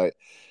 but like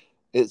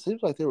it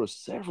seems like there were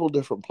several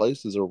different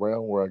places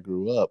around where I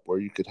grew up where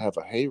you could have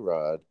a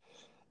hayride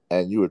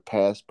and you would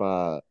pass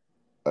by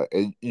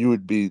and you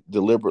would be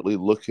deliberately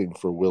looking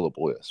for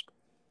Will-O-Wisp.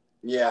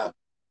 Yeah.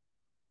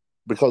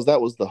 Because that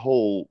was the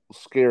whole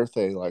scare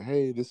thing. Like,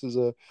 hey, this is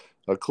a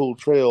cool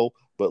trail,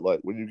 but like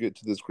when you get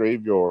to this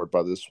graveyard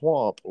by this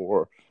swamp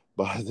or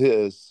by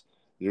this,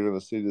 you're going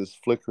to see this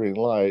flickering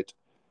light,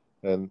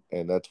 and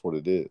that's what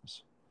it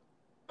is.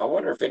 I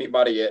wonder if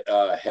anybody at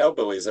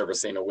Hellbilly's ever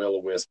seen a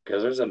Will-O-Wisp,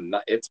 because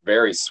it's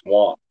very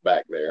swamp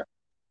back there.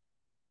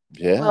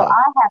 Yeah. Well,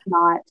 I have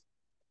not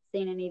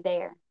seen any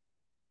there.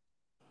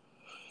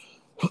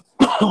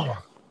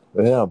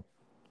 Yeah.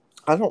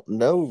 I don't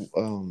know.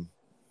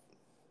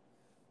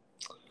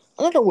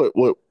 I don't know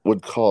what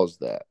would cause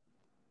that.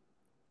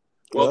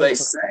 Well, they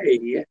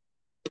say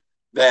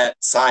that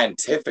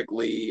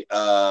scientifically,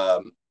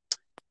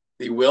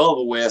 the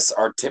will-o'-the-wisps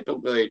are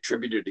typically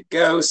attributed to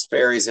ghosts,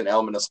 fairies, and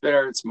elemental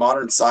spirits.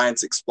 Modern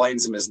science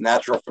explains them as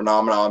natural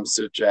phenomena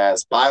such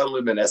as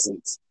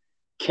bioluminescence,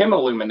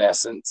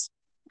 chemiluminescence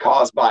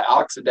caused by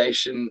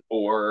oxidation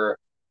or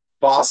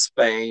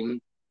phosphane,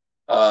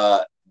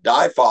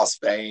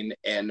 diphosphane,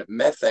 and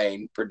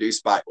methane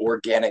produced by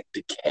organic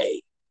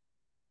decay.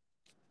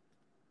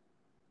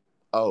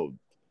 Oh,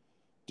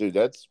 dude,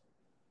 that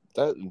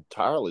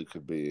entirely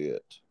could be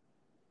it.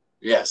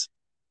 Yes.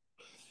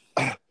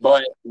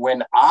 But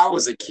when I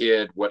was a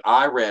kid, what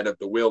I read of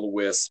the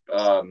will-o'-wisp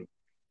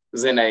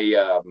was in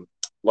a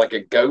like a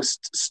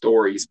ghost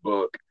stories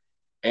book,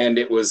 and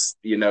it was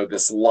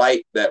this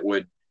light that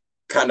would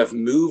kind of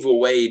move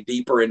away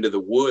deeper into the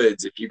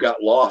woods. If you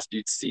got lost,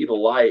 you'd see the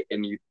light,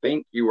 and you'd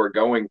think you were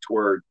going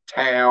toward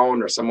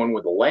town or someone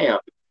with a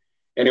lamp,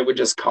 and it would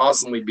just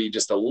constantly be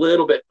just a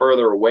little bit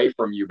further away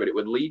from you, but it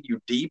would lead you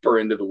deeper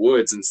into the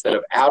woods instead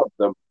of out of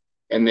them,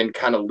 and then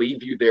kind of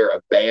leave you there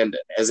abandoned,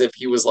 as if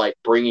he was like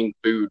bringing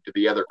food to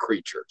the other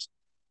creatures.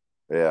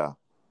 Yeah.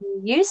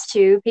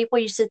 People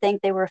used to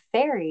think they were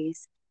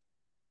fairies.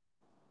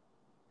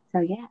 So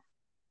yeah,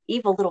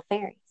 evil little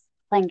fairies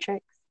playing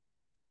tricks.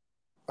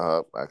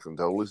 I can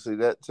totally see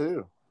that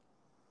too.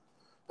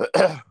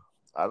 I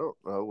don't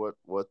know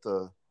what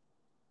the.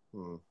 I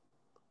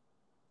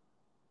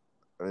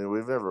mean,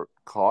 we've never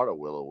caught a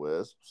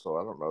will-o'-wisp, so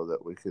I don't know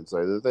that we could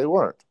say that they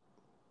weren't.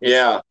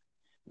 Yeah.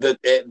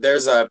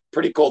 There's a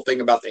pretty cool thing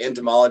about the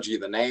etymology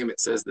of the name. It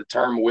says the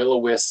term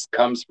will-o'-wisp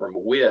comes from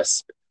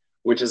wisp,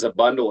 which is a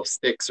bundle of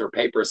sticks or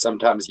paper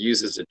sometimes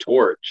used as a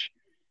torch,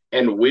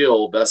 and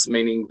will, thus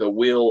meaning the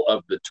will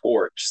of the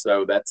torch.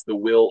 So that's the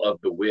will of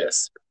the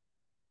wisp.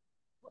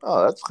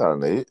 Oh, that's kind of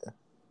neat.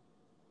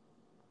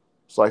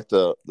 It's like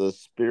the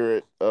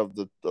spirit of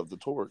the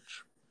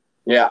torch.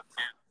 Yeah.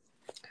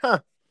 Huh.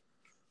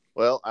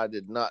 Well, I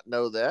did not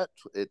know that.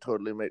 It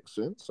totally makes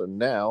sense. And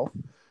now,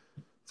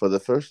 for the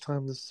first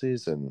time this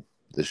season,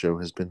 the show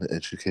has been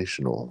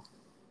educational.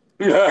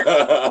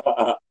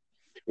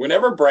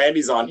 Whenever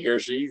Brandy's on here,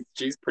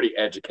 she's pretty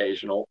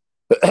educational.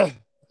 Yeah,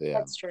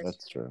 That's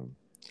true.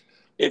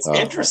 It's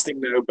interesting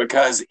though,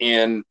 because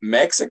in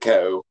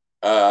Mexico,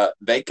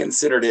 they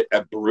considered it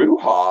a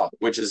bruja,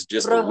 which is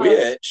just a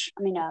witch.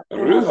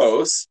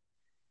 Brujos.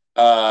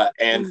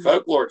 And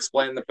folklore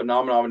explained the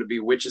phenomenon to be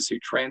witches who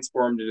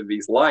transformed into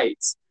these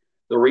lights.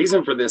 The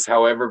reason for this,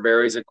 however,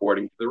 varies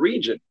according to the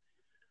region.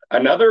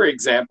 Another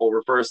example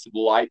refers to the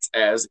lights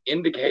as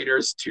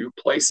indicators to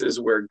places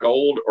where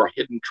gold or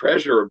hidden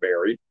treasure are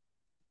buried,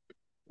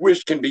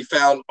 which can be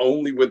found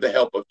only with the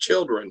help of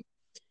children.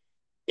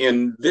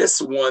 In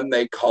this one,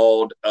 they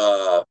called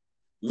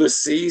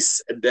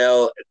Luces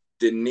del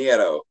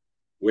Dinero,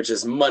 which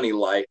is money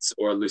lights,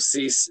 or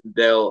Luces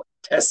del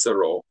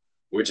Tesoro,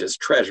 which is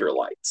treasure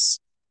lights.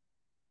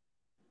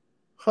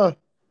 Huh.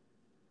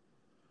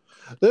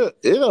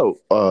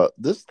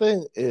 This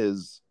thing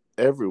is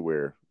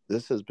everywhere.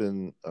 This has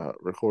been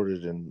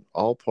recorded in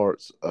all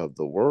parts of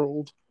the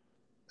world,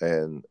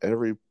 and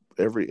every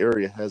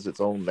area has its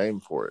own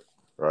name for it,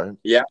 right?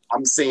 Yeah,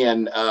 I'm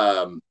seeing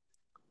Dunham,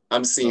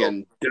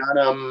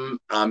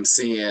 I'm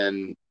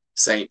seeing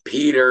St.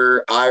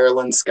 Peter,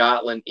 Ireland,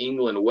 Scotland,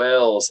 England,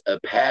 Wales,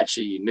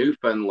 Apache,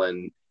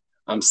 Newfoundland.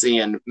 I'm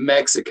seeing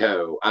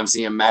Mexico. I'm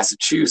seeing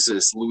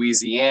Massachusetts,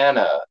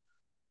 Louisiana,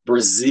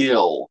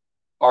 Brazil,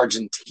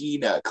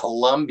 Argentina,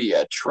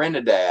 Colombia,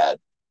 Trinidad.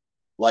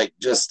 Like,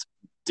 just,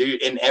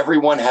 dude, and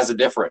everyone has a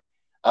different.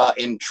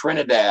 In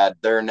Trinidad,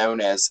 they're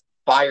known as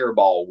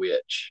Fireball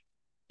Witch.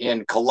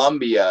 In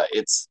Colombia,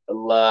 it's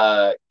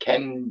La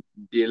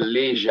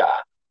Candelilla.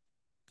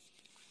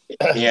 In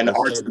They say that.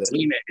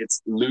 Argentina,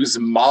 it's Luz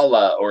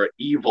Mala, or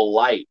Evil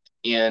Light.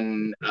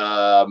 In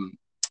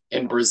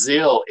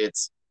Brazil,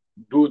 it's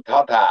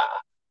Butata,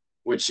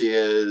 which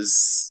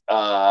is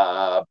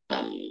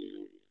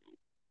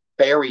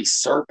fairy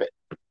serpent,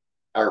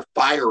 or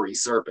fiery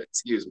serpent,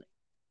 excuse me.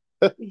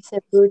 You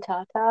said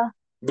Butata.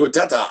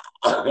 Butata.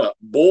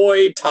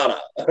 Boy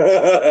Tata.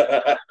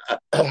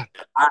 I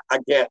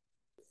can't.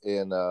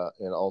 In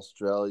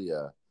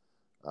Australia,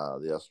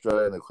 the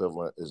Australian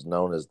equivalent is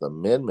known as the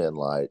Min Min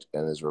light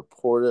and is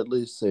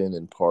reportedly seen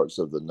in parts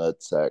of the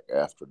nutsack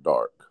after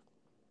dark.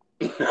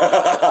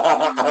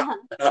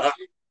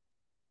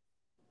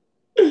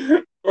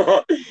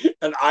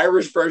 An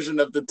Irish version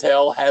of the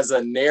tale has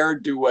a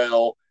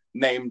ne'er-do-well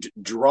named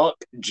Drunk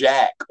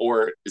Jack,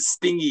 or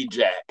Stingy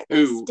Jack,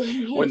 who,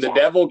 when the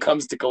devil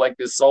comes to collect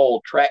his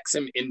soul, tracks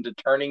him into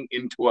turning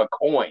into a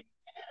coin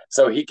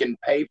so he can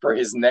pay for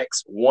his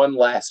next one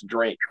last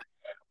drink.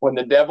 When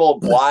the devil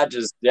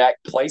obliges, Jack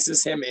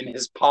places him in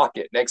his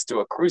pocket next to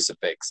a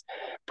crucifix,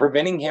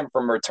 preventing him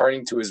from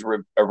returning to his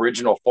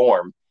original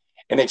form.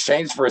 In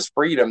exchange for his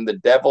freedom, the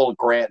devil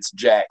grants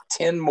Jack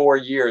 10 more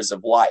years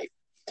of life.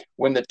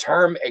 When the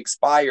term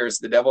expires,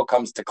 the devil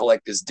comes to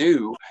collect his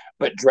due,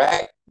 but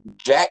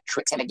Jack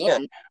tricks him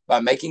again by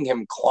making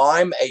him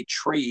climb a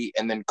tree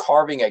and then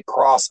carving a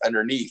cross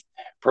underneath,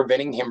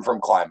 preventing him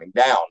from climbing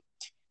down.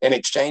 In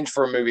exchange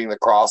for removing the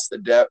cross,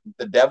 the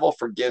devil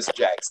forgives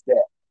Jack's debt.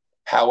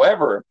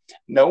 However,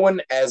 no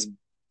one as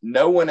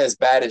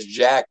bad as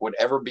Jack would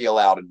ever be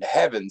allowed into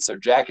heaven, so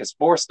Jack is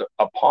forced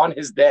upon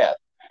his death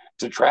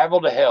to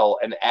travel to hell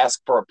and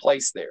ask for a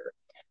place there.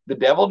 The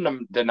devil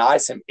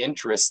denies him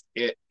entrance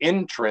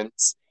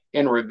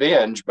in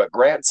revenge, but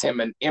grants him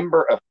an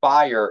ember of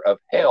fire of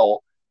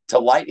hell to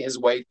light his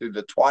way through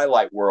the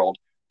twilight world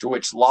to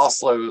which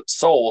lost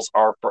souls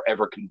are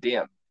forever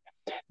condemned.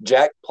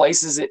 Jack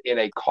places it in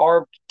a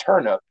carved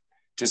turnip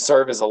to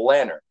serve as a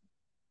lantern.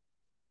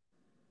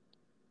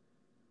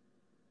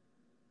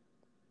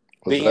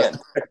 The end.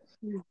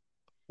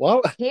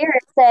 Well, Here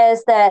it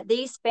says that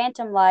these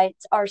phantom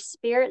lights are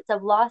spirits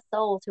of lost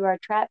souls who are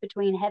trapped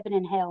between heaven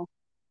and hell.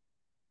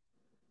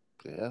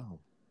 yeah.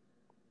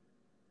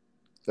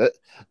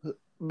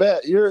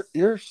 Matt,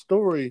 your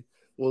story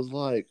was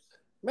like,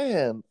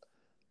 man,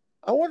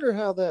 I wonder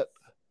how that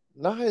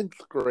ninth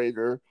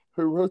grader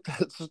who wrote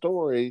that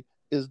story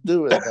is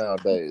doing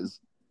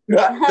nowadays.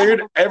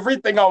 Dude,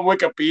 everything on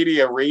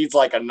Wikipedia reads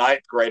like a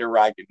ninth grader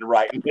writing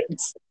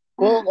it.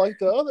 Well,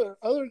 like our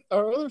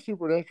other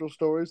supernatural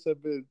stories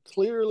have been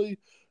clearly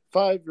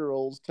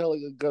 5-year-olds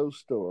telling a ghost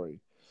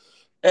story.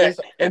 And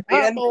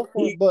then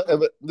But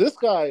this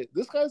guy's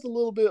a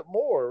little bit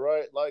more,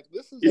 right? Like,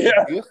 this is a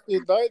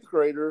gifted ninth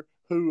grader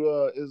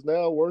who is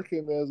now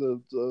working as a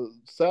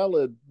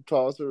salad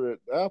tosser at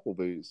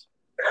Applebee's.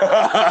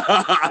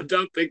 I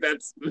don't think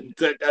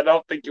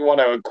you want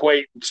to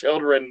equate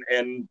children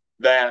and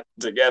that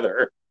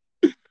together.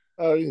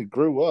 Oh, he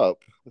grew up.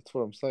 That's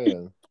what I'm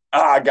saying.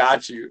 I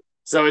got you.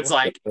 So it's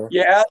like,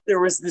 yeah, there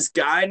was this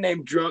guy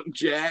named Drunk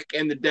Jack,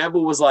 and the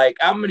devil was like,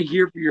 I'm going to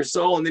hear for your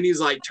soul. And then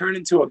he's like, turn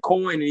into a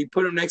coin, and he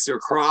put him next to a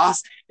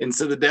cross. And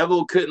so the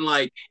devil couldn't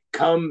like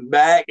come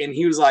back. And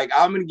he was like,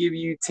 I'm going to give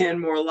you 10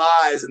 more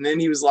lives. And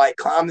then he was like,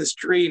 climb this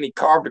tree, and he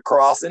carved a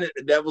cross in it.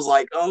 The devil's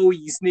like, oh,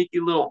 you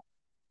sneaky little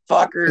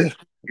fucker. Here's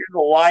a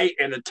light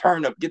and a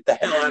turnip. Get the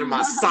hell out of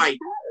my sight.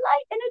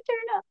 Light and a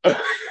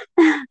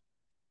turnip.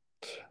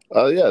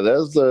 Oh, yeah,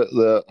 that's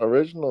the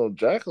original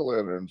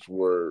jack-o'-lanterns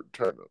were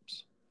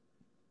turnips.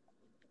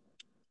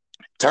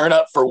 Turn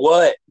up for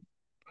what?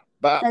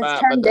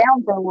 Let's turn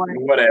down for what?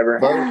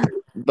 Whatever.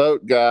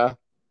 Boat guy.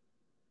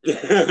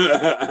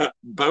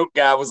 Boat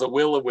guy was a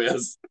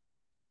will-o'-whiz.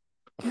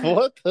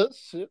 What the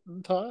shit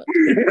and tot?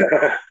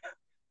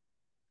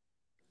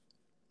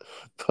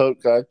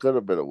 Boat guy could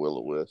have been a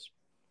will-o'-wisp.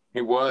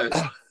 He was.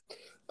 This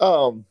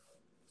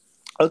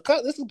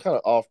is kind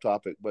of off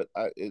topic, but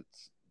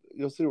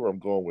you'll see where I'm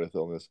going with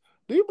on this.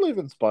 Do you believe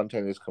in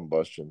spontaneous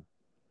combustion?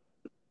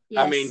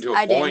 Yes, I mean, to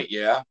a point,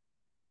 yeah.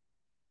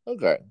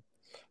 Okay.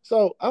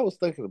 So I was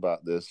thinking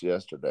about this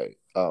yesterday.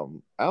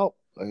 Out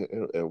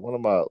at one of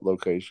my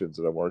locations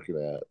that I'm working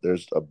at,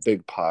 there's a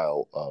big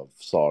pile of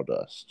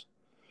sawdust.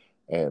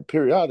 And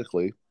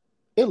periodically,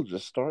 it'll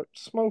just start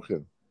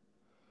smoking.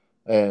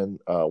 And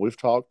we've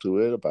talked to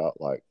it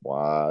about like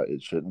why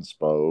it shouldn't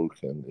smoke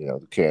and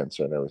the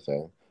cancer and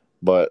everything.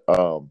 But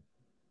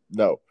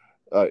no.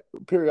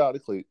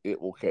 Periodically, it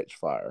will catch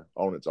fire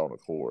on its own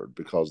accord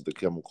because of the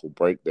chemical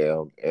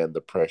breakdown and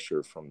the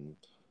pressure from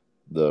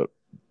the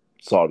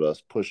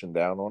sawdust pushing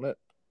down on it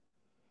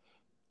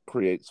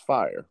creates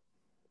fire.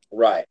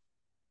 Right.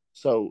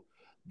 So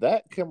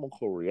that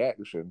chemical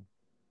reaction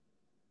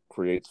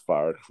creates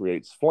fire,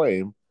 creates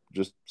flame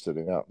just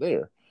sitting out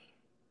there.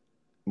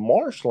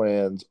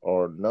 marshlands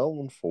are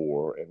known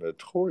for and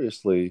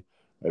notoriously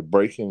a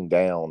breaking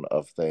down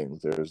of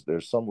things.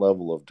 There's some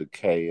level of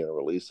decay and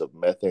release of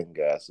methane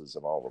gases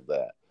and all of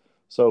that.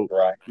 So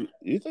Right.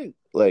 you think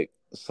like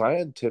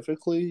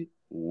scientifically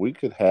we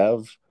could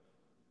have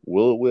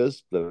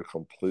will-o-wisps that are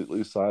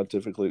completely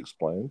scientifically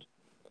explained?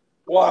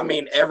 Well, I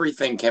mean,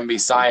 everything can be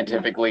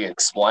scientifically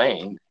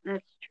explained.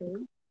 That's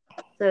true.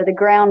 So the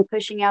ground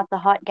pushing out the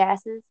hot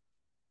gases,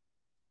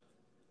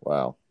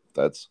 Wow,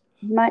 that's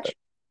much.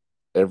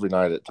 every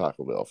night at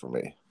Taco Bell for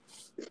me.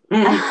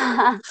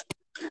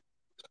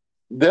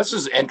 This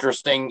is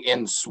interesting.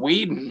 In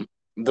Sweden,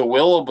 the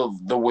will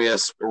of the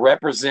wisp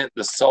represent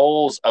the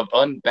souls of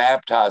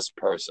unbaptized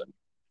person.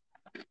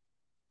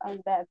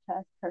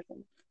 Unbaptized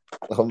person.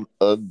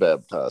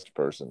 Unbaptized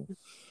person.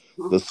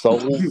 The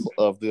souls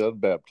of the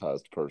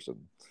unbaptized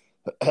person.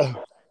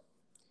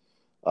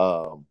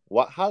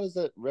 What? How does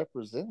that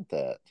represent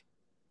that?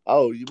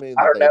 Oh, you mean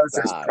I that don't know. they've It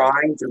says died?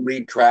 trying to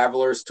lead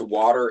travelers to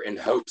water in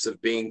hopes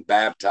of being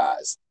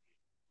baptized.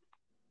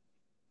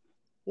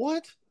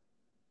 What?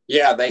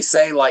 Yeah, they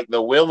say like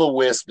the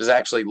will-o-wisp is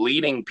actually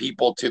leading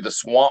people to the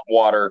swamp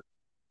water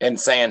and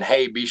saying,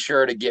 "Hey, be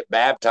sure to get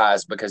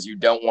baptized because you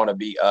don't want to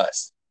be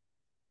us."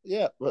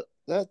 Yeah, but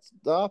that's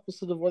the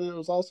opposite of what it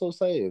was also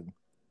saying.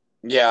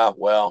 Yeah,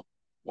 well,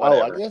 Oh,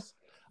 whatever.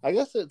 I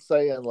guess it's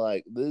saying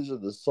like these are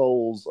the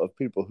souls of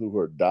people who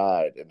were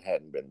died and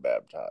hadn't been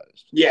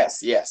baptized.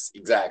 Yes,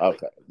 exactly.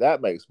 Okay,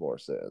 that makes more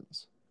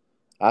sense.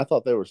 I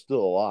thought they were still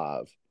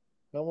alive.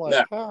 I'm like,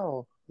 No.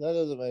 how? That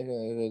doesn't make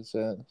any good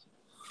sense.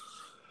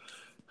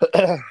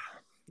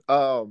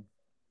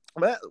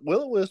 Matt,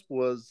 will-o-wisp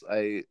was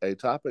a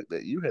topic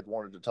that you had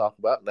wanted to talk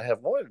about and I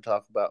have wanted to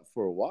talk about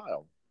for a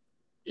while.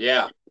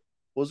 Yeah.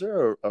 Was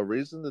there a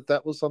reason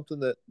that was something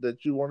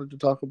that you wanted to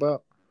talk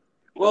about?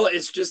 Well,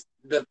 it's just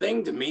the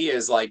thing to me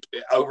is like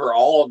over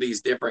all of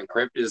these different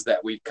cryptids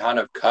that we've kind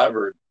of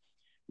covered,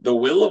 the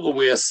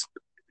will-o-wisp,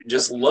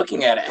 just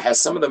looking at it, has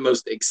some of the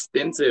most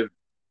extensive,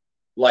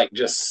 like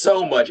just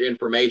so much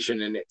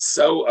information, and it's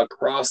so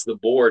across the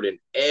board in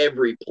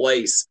every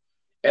place.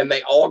 And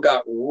they all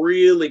got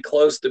really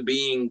close to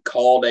being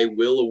called a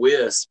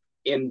will-o-wisp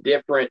in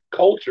different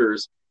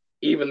cultures,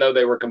 even though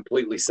they were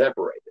completely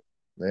separated.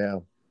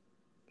 Yeah.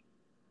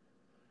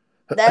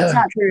 That's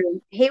not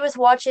true. He was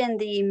watching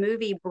the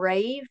movie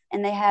Brave,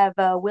 and they have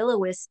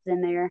will-o-wisps in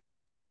there.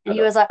 And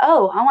he was like,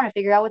 "Oh, I want to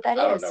figure out what that is."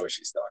 I don't know what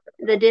she's talking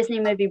about. The Disney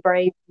movie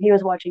Brave. He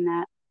was watching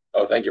that.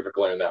 Oh, thank you for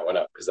clearing that one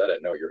up because I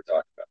didn't know what you were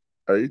talking about.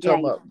 Are you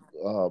talking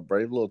about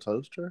Brave Little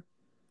Toaster?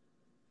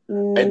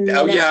 And,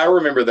 oh, yeah, I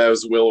remember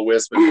those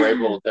will-o-wisp and Brave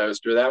Little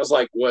Toaster. That was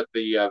like what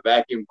the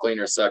vacuum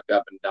cleaner sucked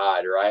up and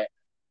died, right?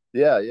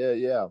 Yeah.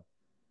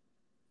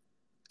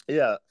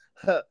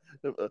 Silly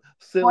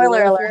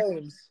Spoiler little alert.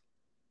 flames.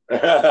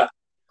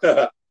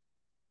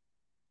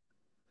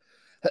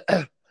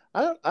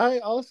 I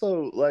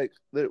also like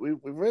that we've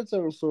read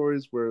several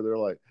stories where they're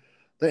like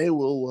they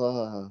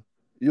will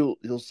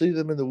you'll see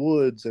them in the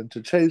woods and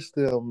to chase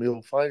them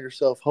you'll find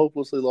yourself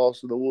hopelessly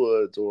lost in the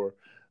woods or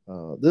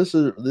these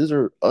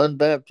are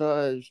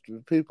unbaptized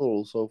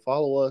people so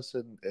follow us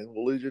and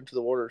we'll lead you into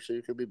the water so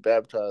you can be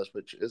baptized,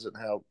 which isn't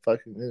how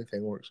fucking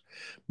anything works.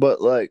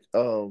 But like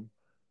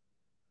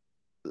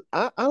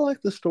I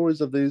like the stories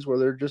of these where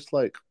they're just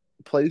like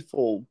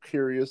playful,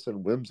 curious,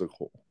 and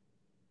whimsical.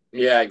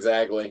 Yeah,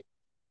 exactly.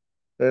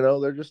 You know,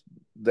 they're just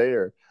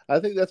there. I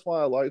think that's why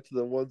I liked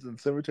the ones in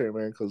Cemetery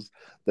Man because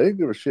they didn't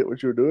give a shit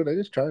what you were doing. They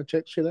just trying to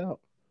check shit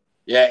out.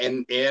 Yeah,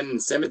 in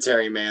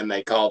Cemetery Man,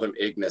 they call them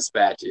Ignis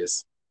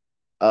Fatuus.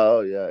 Oh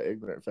yeah,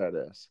 ignorant fat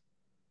ass.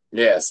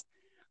 Yes.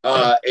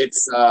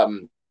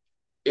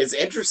 It's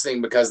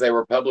interesting because they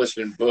were published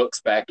in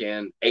books back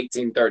in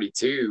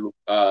 1832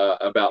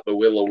 about the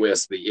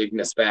will-o-wisp, the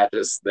Ignis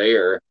Fatuus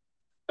there.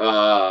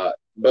 But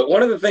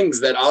one of the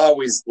things that I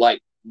always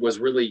like was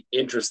really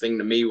interesting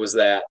to me was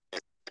that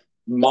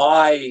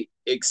my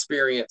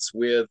experience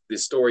with the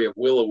story of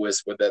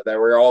will-o-wisp was that they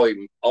were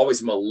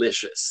always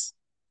malicious.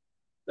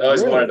 They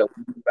always wanted to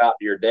lead about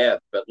your death.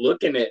 But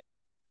looking at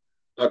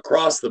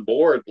across the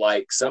board,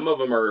 like some of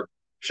them are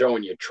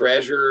showing you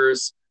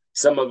treasures.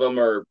 Some of them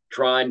are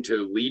trying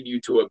to lead you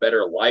to a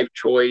better life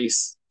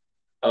choice.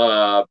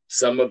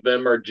 Some of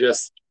them are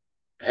just,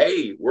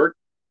 hey, we're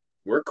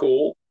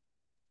cool.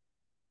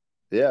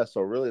 Yeah,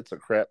 so really it's a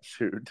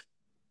crapshoot.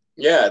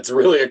 Yeah, it's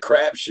really a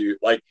crapshoot.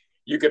 Like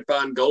you could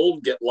find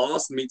gold, get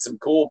lost, meet some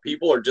cool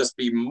people, or just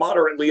be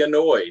moderately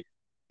annoyed.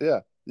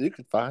 Yeah, you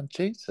could find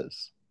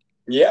Jesus.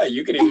 Yeah,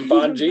 you could even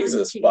find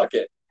Jesus. Fuck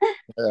it.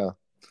 Yeah.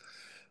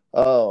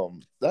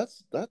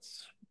 That's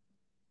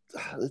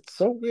it's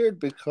so weird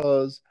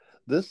because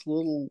this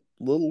little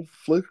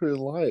flickering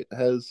light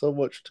has so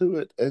much to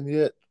it, and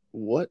yet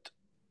what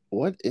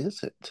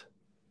is it?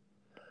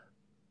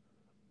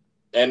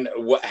 And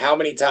how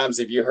many times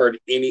have you heard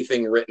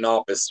anything written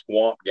off as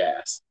swamp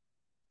gas?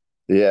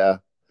 Yeah,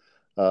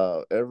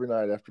 every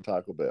night after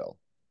Taco Bell.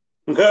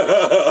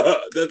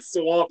 That's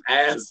swamp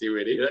ass, you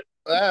idiot.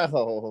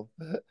 Oh,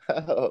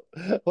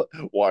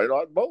 why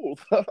not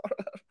both?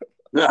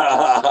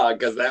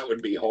 Because that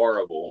would be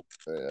horrible.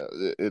 Yeah,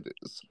 it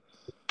is.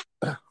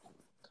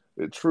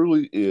 It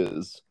truly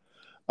is.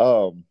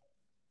 Um,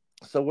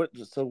 so what?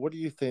 So what do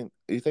you think?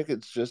 You think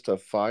it's just a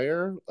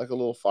fire, like a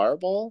little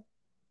fireball?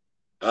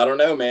 I don't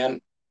know,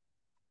 man.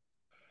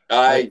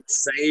 Like, I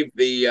saved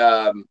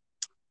the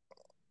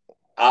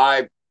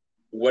I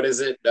what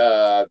is it?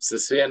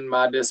 Suspend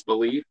my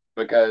disbelief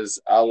because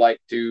I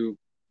like to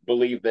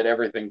believe that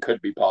everything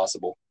could be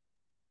possible.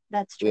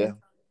 That's true.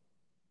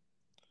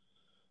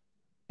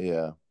 yeah,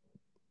 yeah.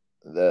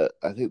 That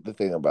I think the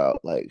thing about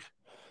like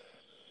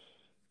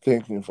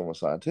thinking from a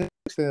scientific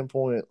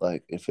standpoint,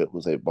 like if it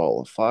was a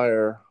ball of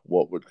fire,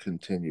 what would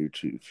continue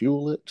to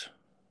fuel it?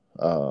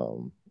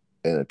 Um,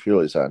 in a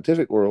purely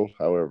scientific world,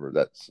 however,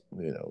 that's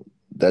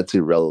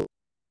irrelevant.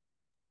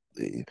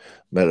 The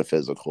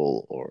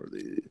metaphysical or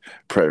the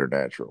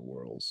preternatural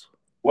worlds.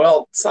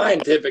 Well,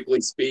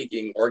 scientifically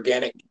speaking,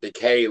 organic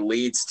decay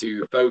leads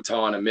to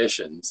photon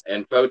emissions,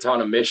 and photon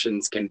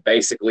emissions can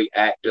basically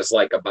act just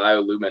like a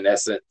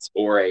bioluminescence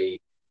or a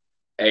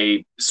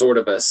sort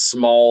of a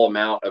small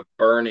amount of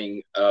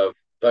burning of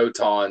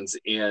photons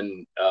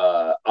in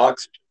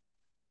oxygen.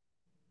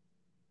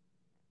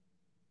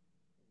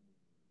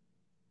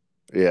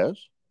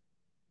 Yes,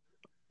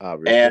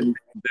 obviously. And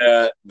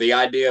the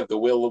idea of the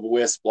will o' the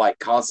wisp like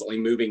constantly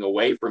moving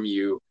away from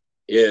you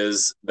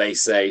is, they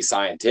say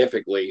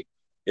scientifically,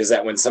 is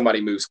that when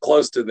somebody moves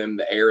close to them,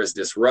 the air is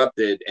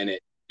disrupted and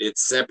it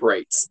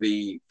separates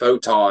the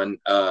photon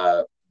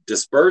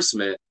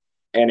disbursement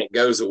and it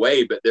goes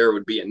away. But there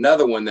would be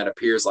another one that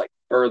appears like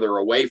further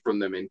away from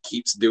them and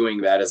keeps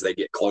doing that as they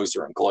get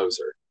closer and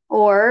closer.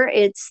 Or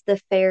it's the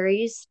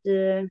fairies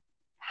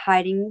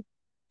hiding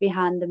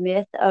behind the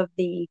myth of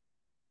the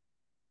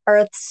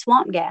Earth's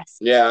swamp gas.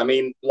 Yeah, I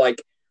mean,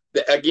 like,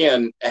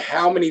 again,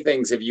 how many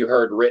things have you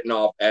heard written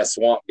off as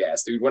swamp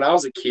gas, dude? When I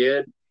was a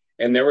kid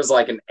and there was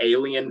like an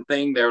alien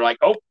thing, they're like,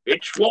 "Oh,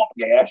 it's swamp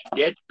gas.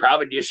 Yeah, it's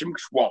probably just some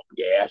swamp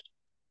gas."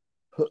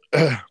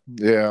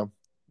 Yeah,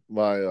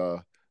 my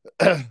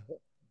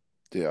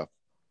yeah,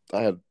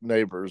 I had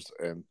neighbors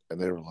and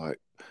they were like,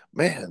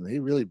 "Man, he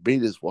really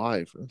beat his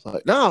wife." And it's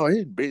like, "No, he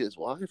didn't beat his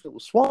wife. It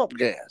was swamp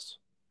gas."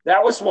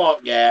 That was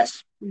swamp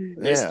gas. Mm.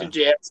 Mr. Yeah,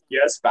 Jet's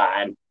just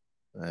fine.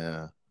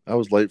 yeah. I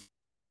was late.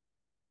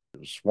 It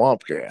was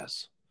swamp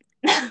gas.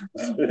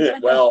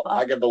 Well,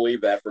 I can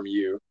believe that from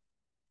you.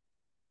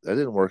 That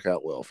didn't work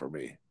out well for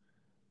me.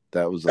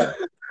 That was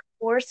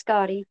Or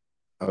Scotty.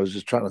 I was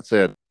just trying to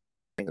say it,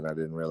 and I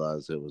didn't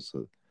realize it was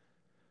a.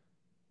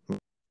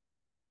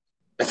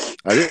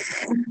 I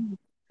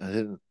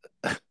didn't.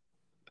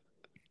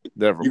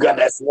 Never You got mind.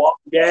 that swamp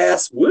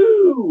gas?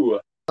 Woo!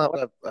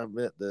 I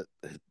meant that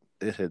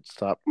it had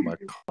stopped my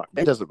car.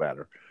 It doesn't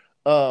matter.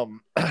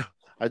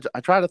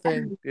 I try to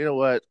think. You know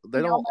what?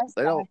 They don't.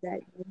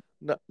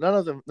 None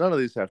of them. None of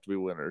these have to be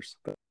winners.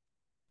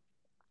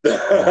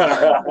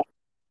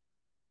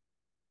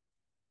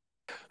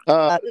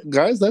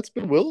 Guys, that's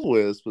been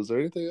Will-O-Wisp. Is there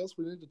anything else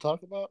we need to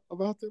talk about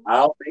them? I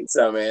don't think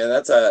so, man.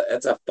 That's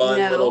a fun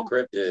little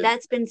cryptid.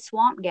 That's been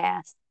swamp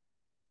gas.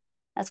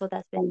 That's what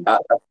that's been.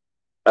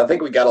 I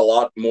think we got a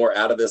lot more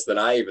out of this than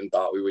I even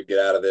thought we would get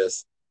out of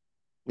this.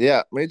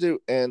 Yeah, me too.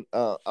 And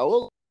I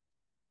will.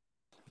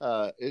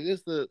 It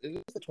is the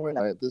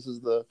 29th. This is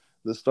the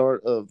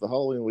start of the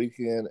Halloween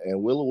weekend,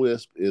 and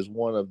Will-O-Wisp is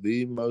one of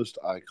the most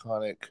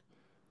iconic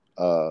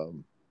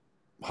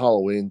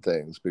Halloween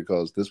things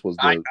because this was.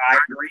 I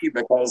agree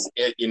because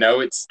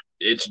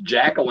it's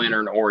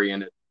jack-o'-lantern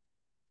oriented.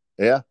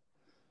 Yeah.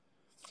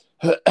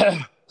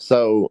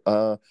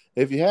 So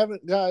if you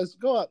haven't, guys,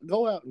 go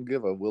out and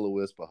give a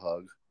Will-O-Wisp a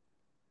hug.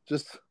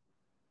 Just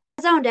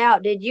zoned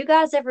out. Did you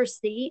guys ever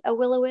see a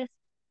Will-O-Wisp?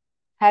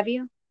 Have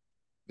you?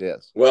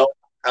 Yes. Well,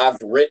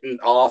 I've written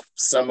off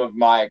some of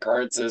my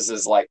occurrences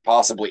as like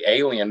possibly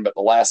alien, but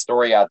the last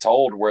story I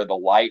told where the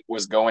light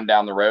was going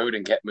down the road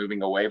and kept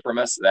moving away from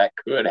us, that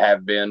could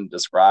have been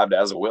described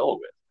as a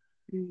Will-O-Wisp.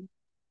 Mm.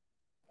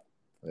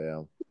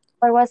 Yeah.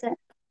 What was it?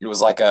 It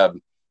was like a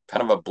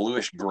kind of a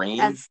bluish green.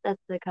 That's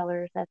the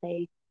colors that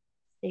they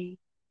see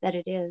that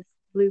it is.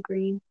 Blue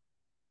green.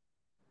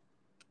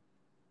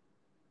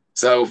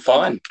 So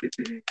fun.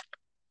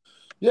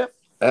 Yep,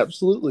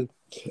 absolutely.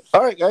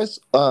 All right, guys.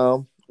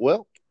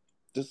 Well,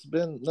 this has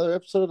been another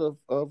episode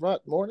of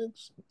Rotten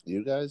Mornings.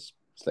 You guys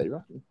stay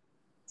rotten.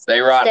 Stay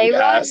rotten,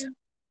 guys.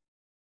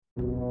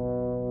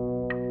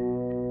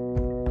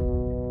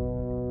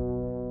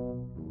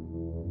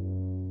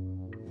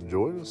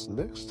 Join us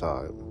next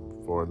time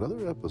for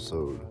another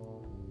episode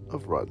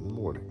of Rotten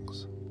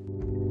Mornings.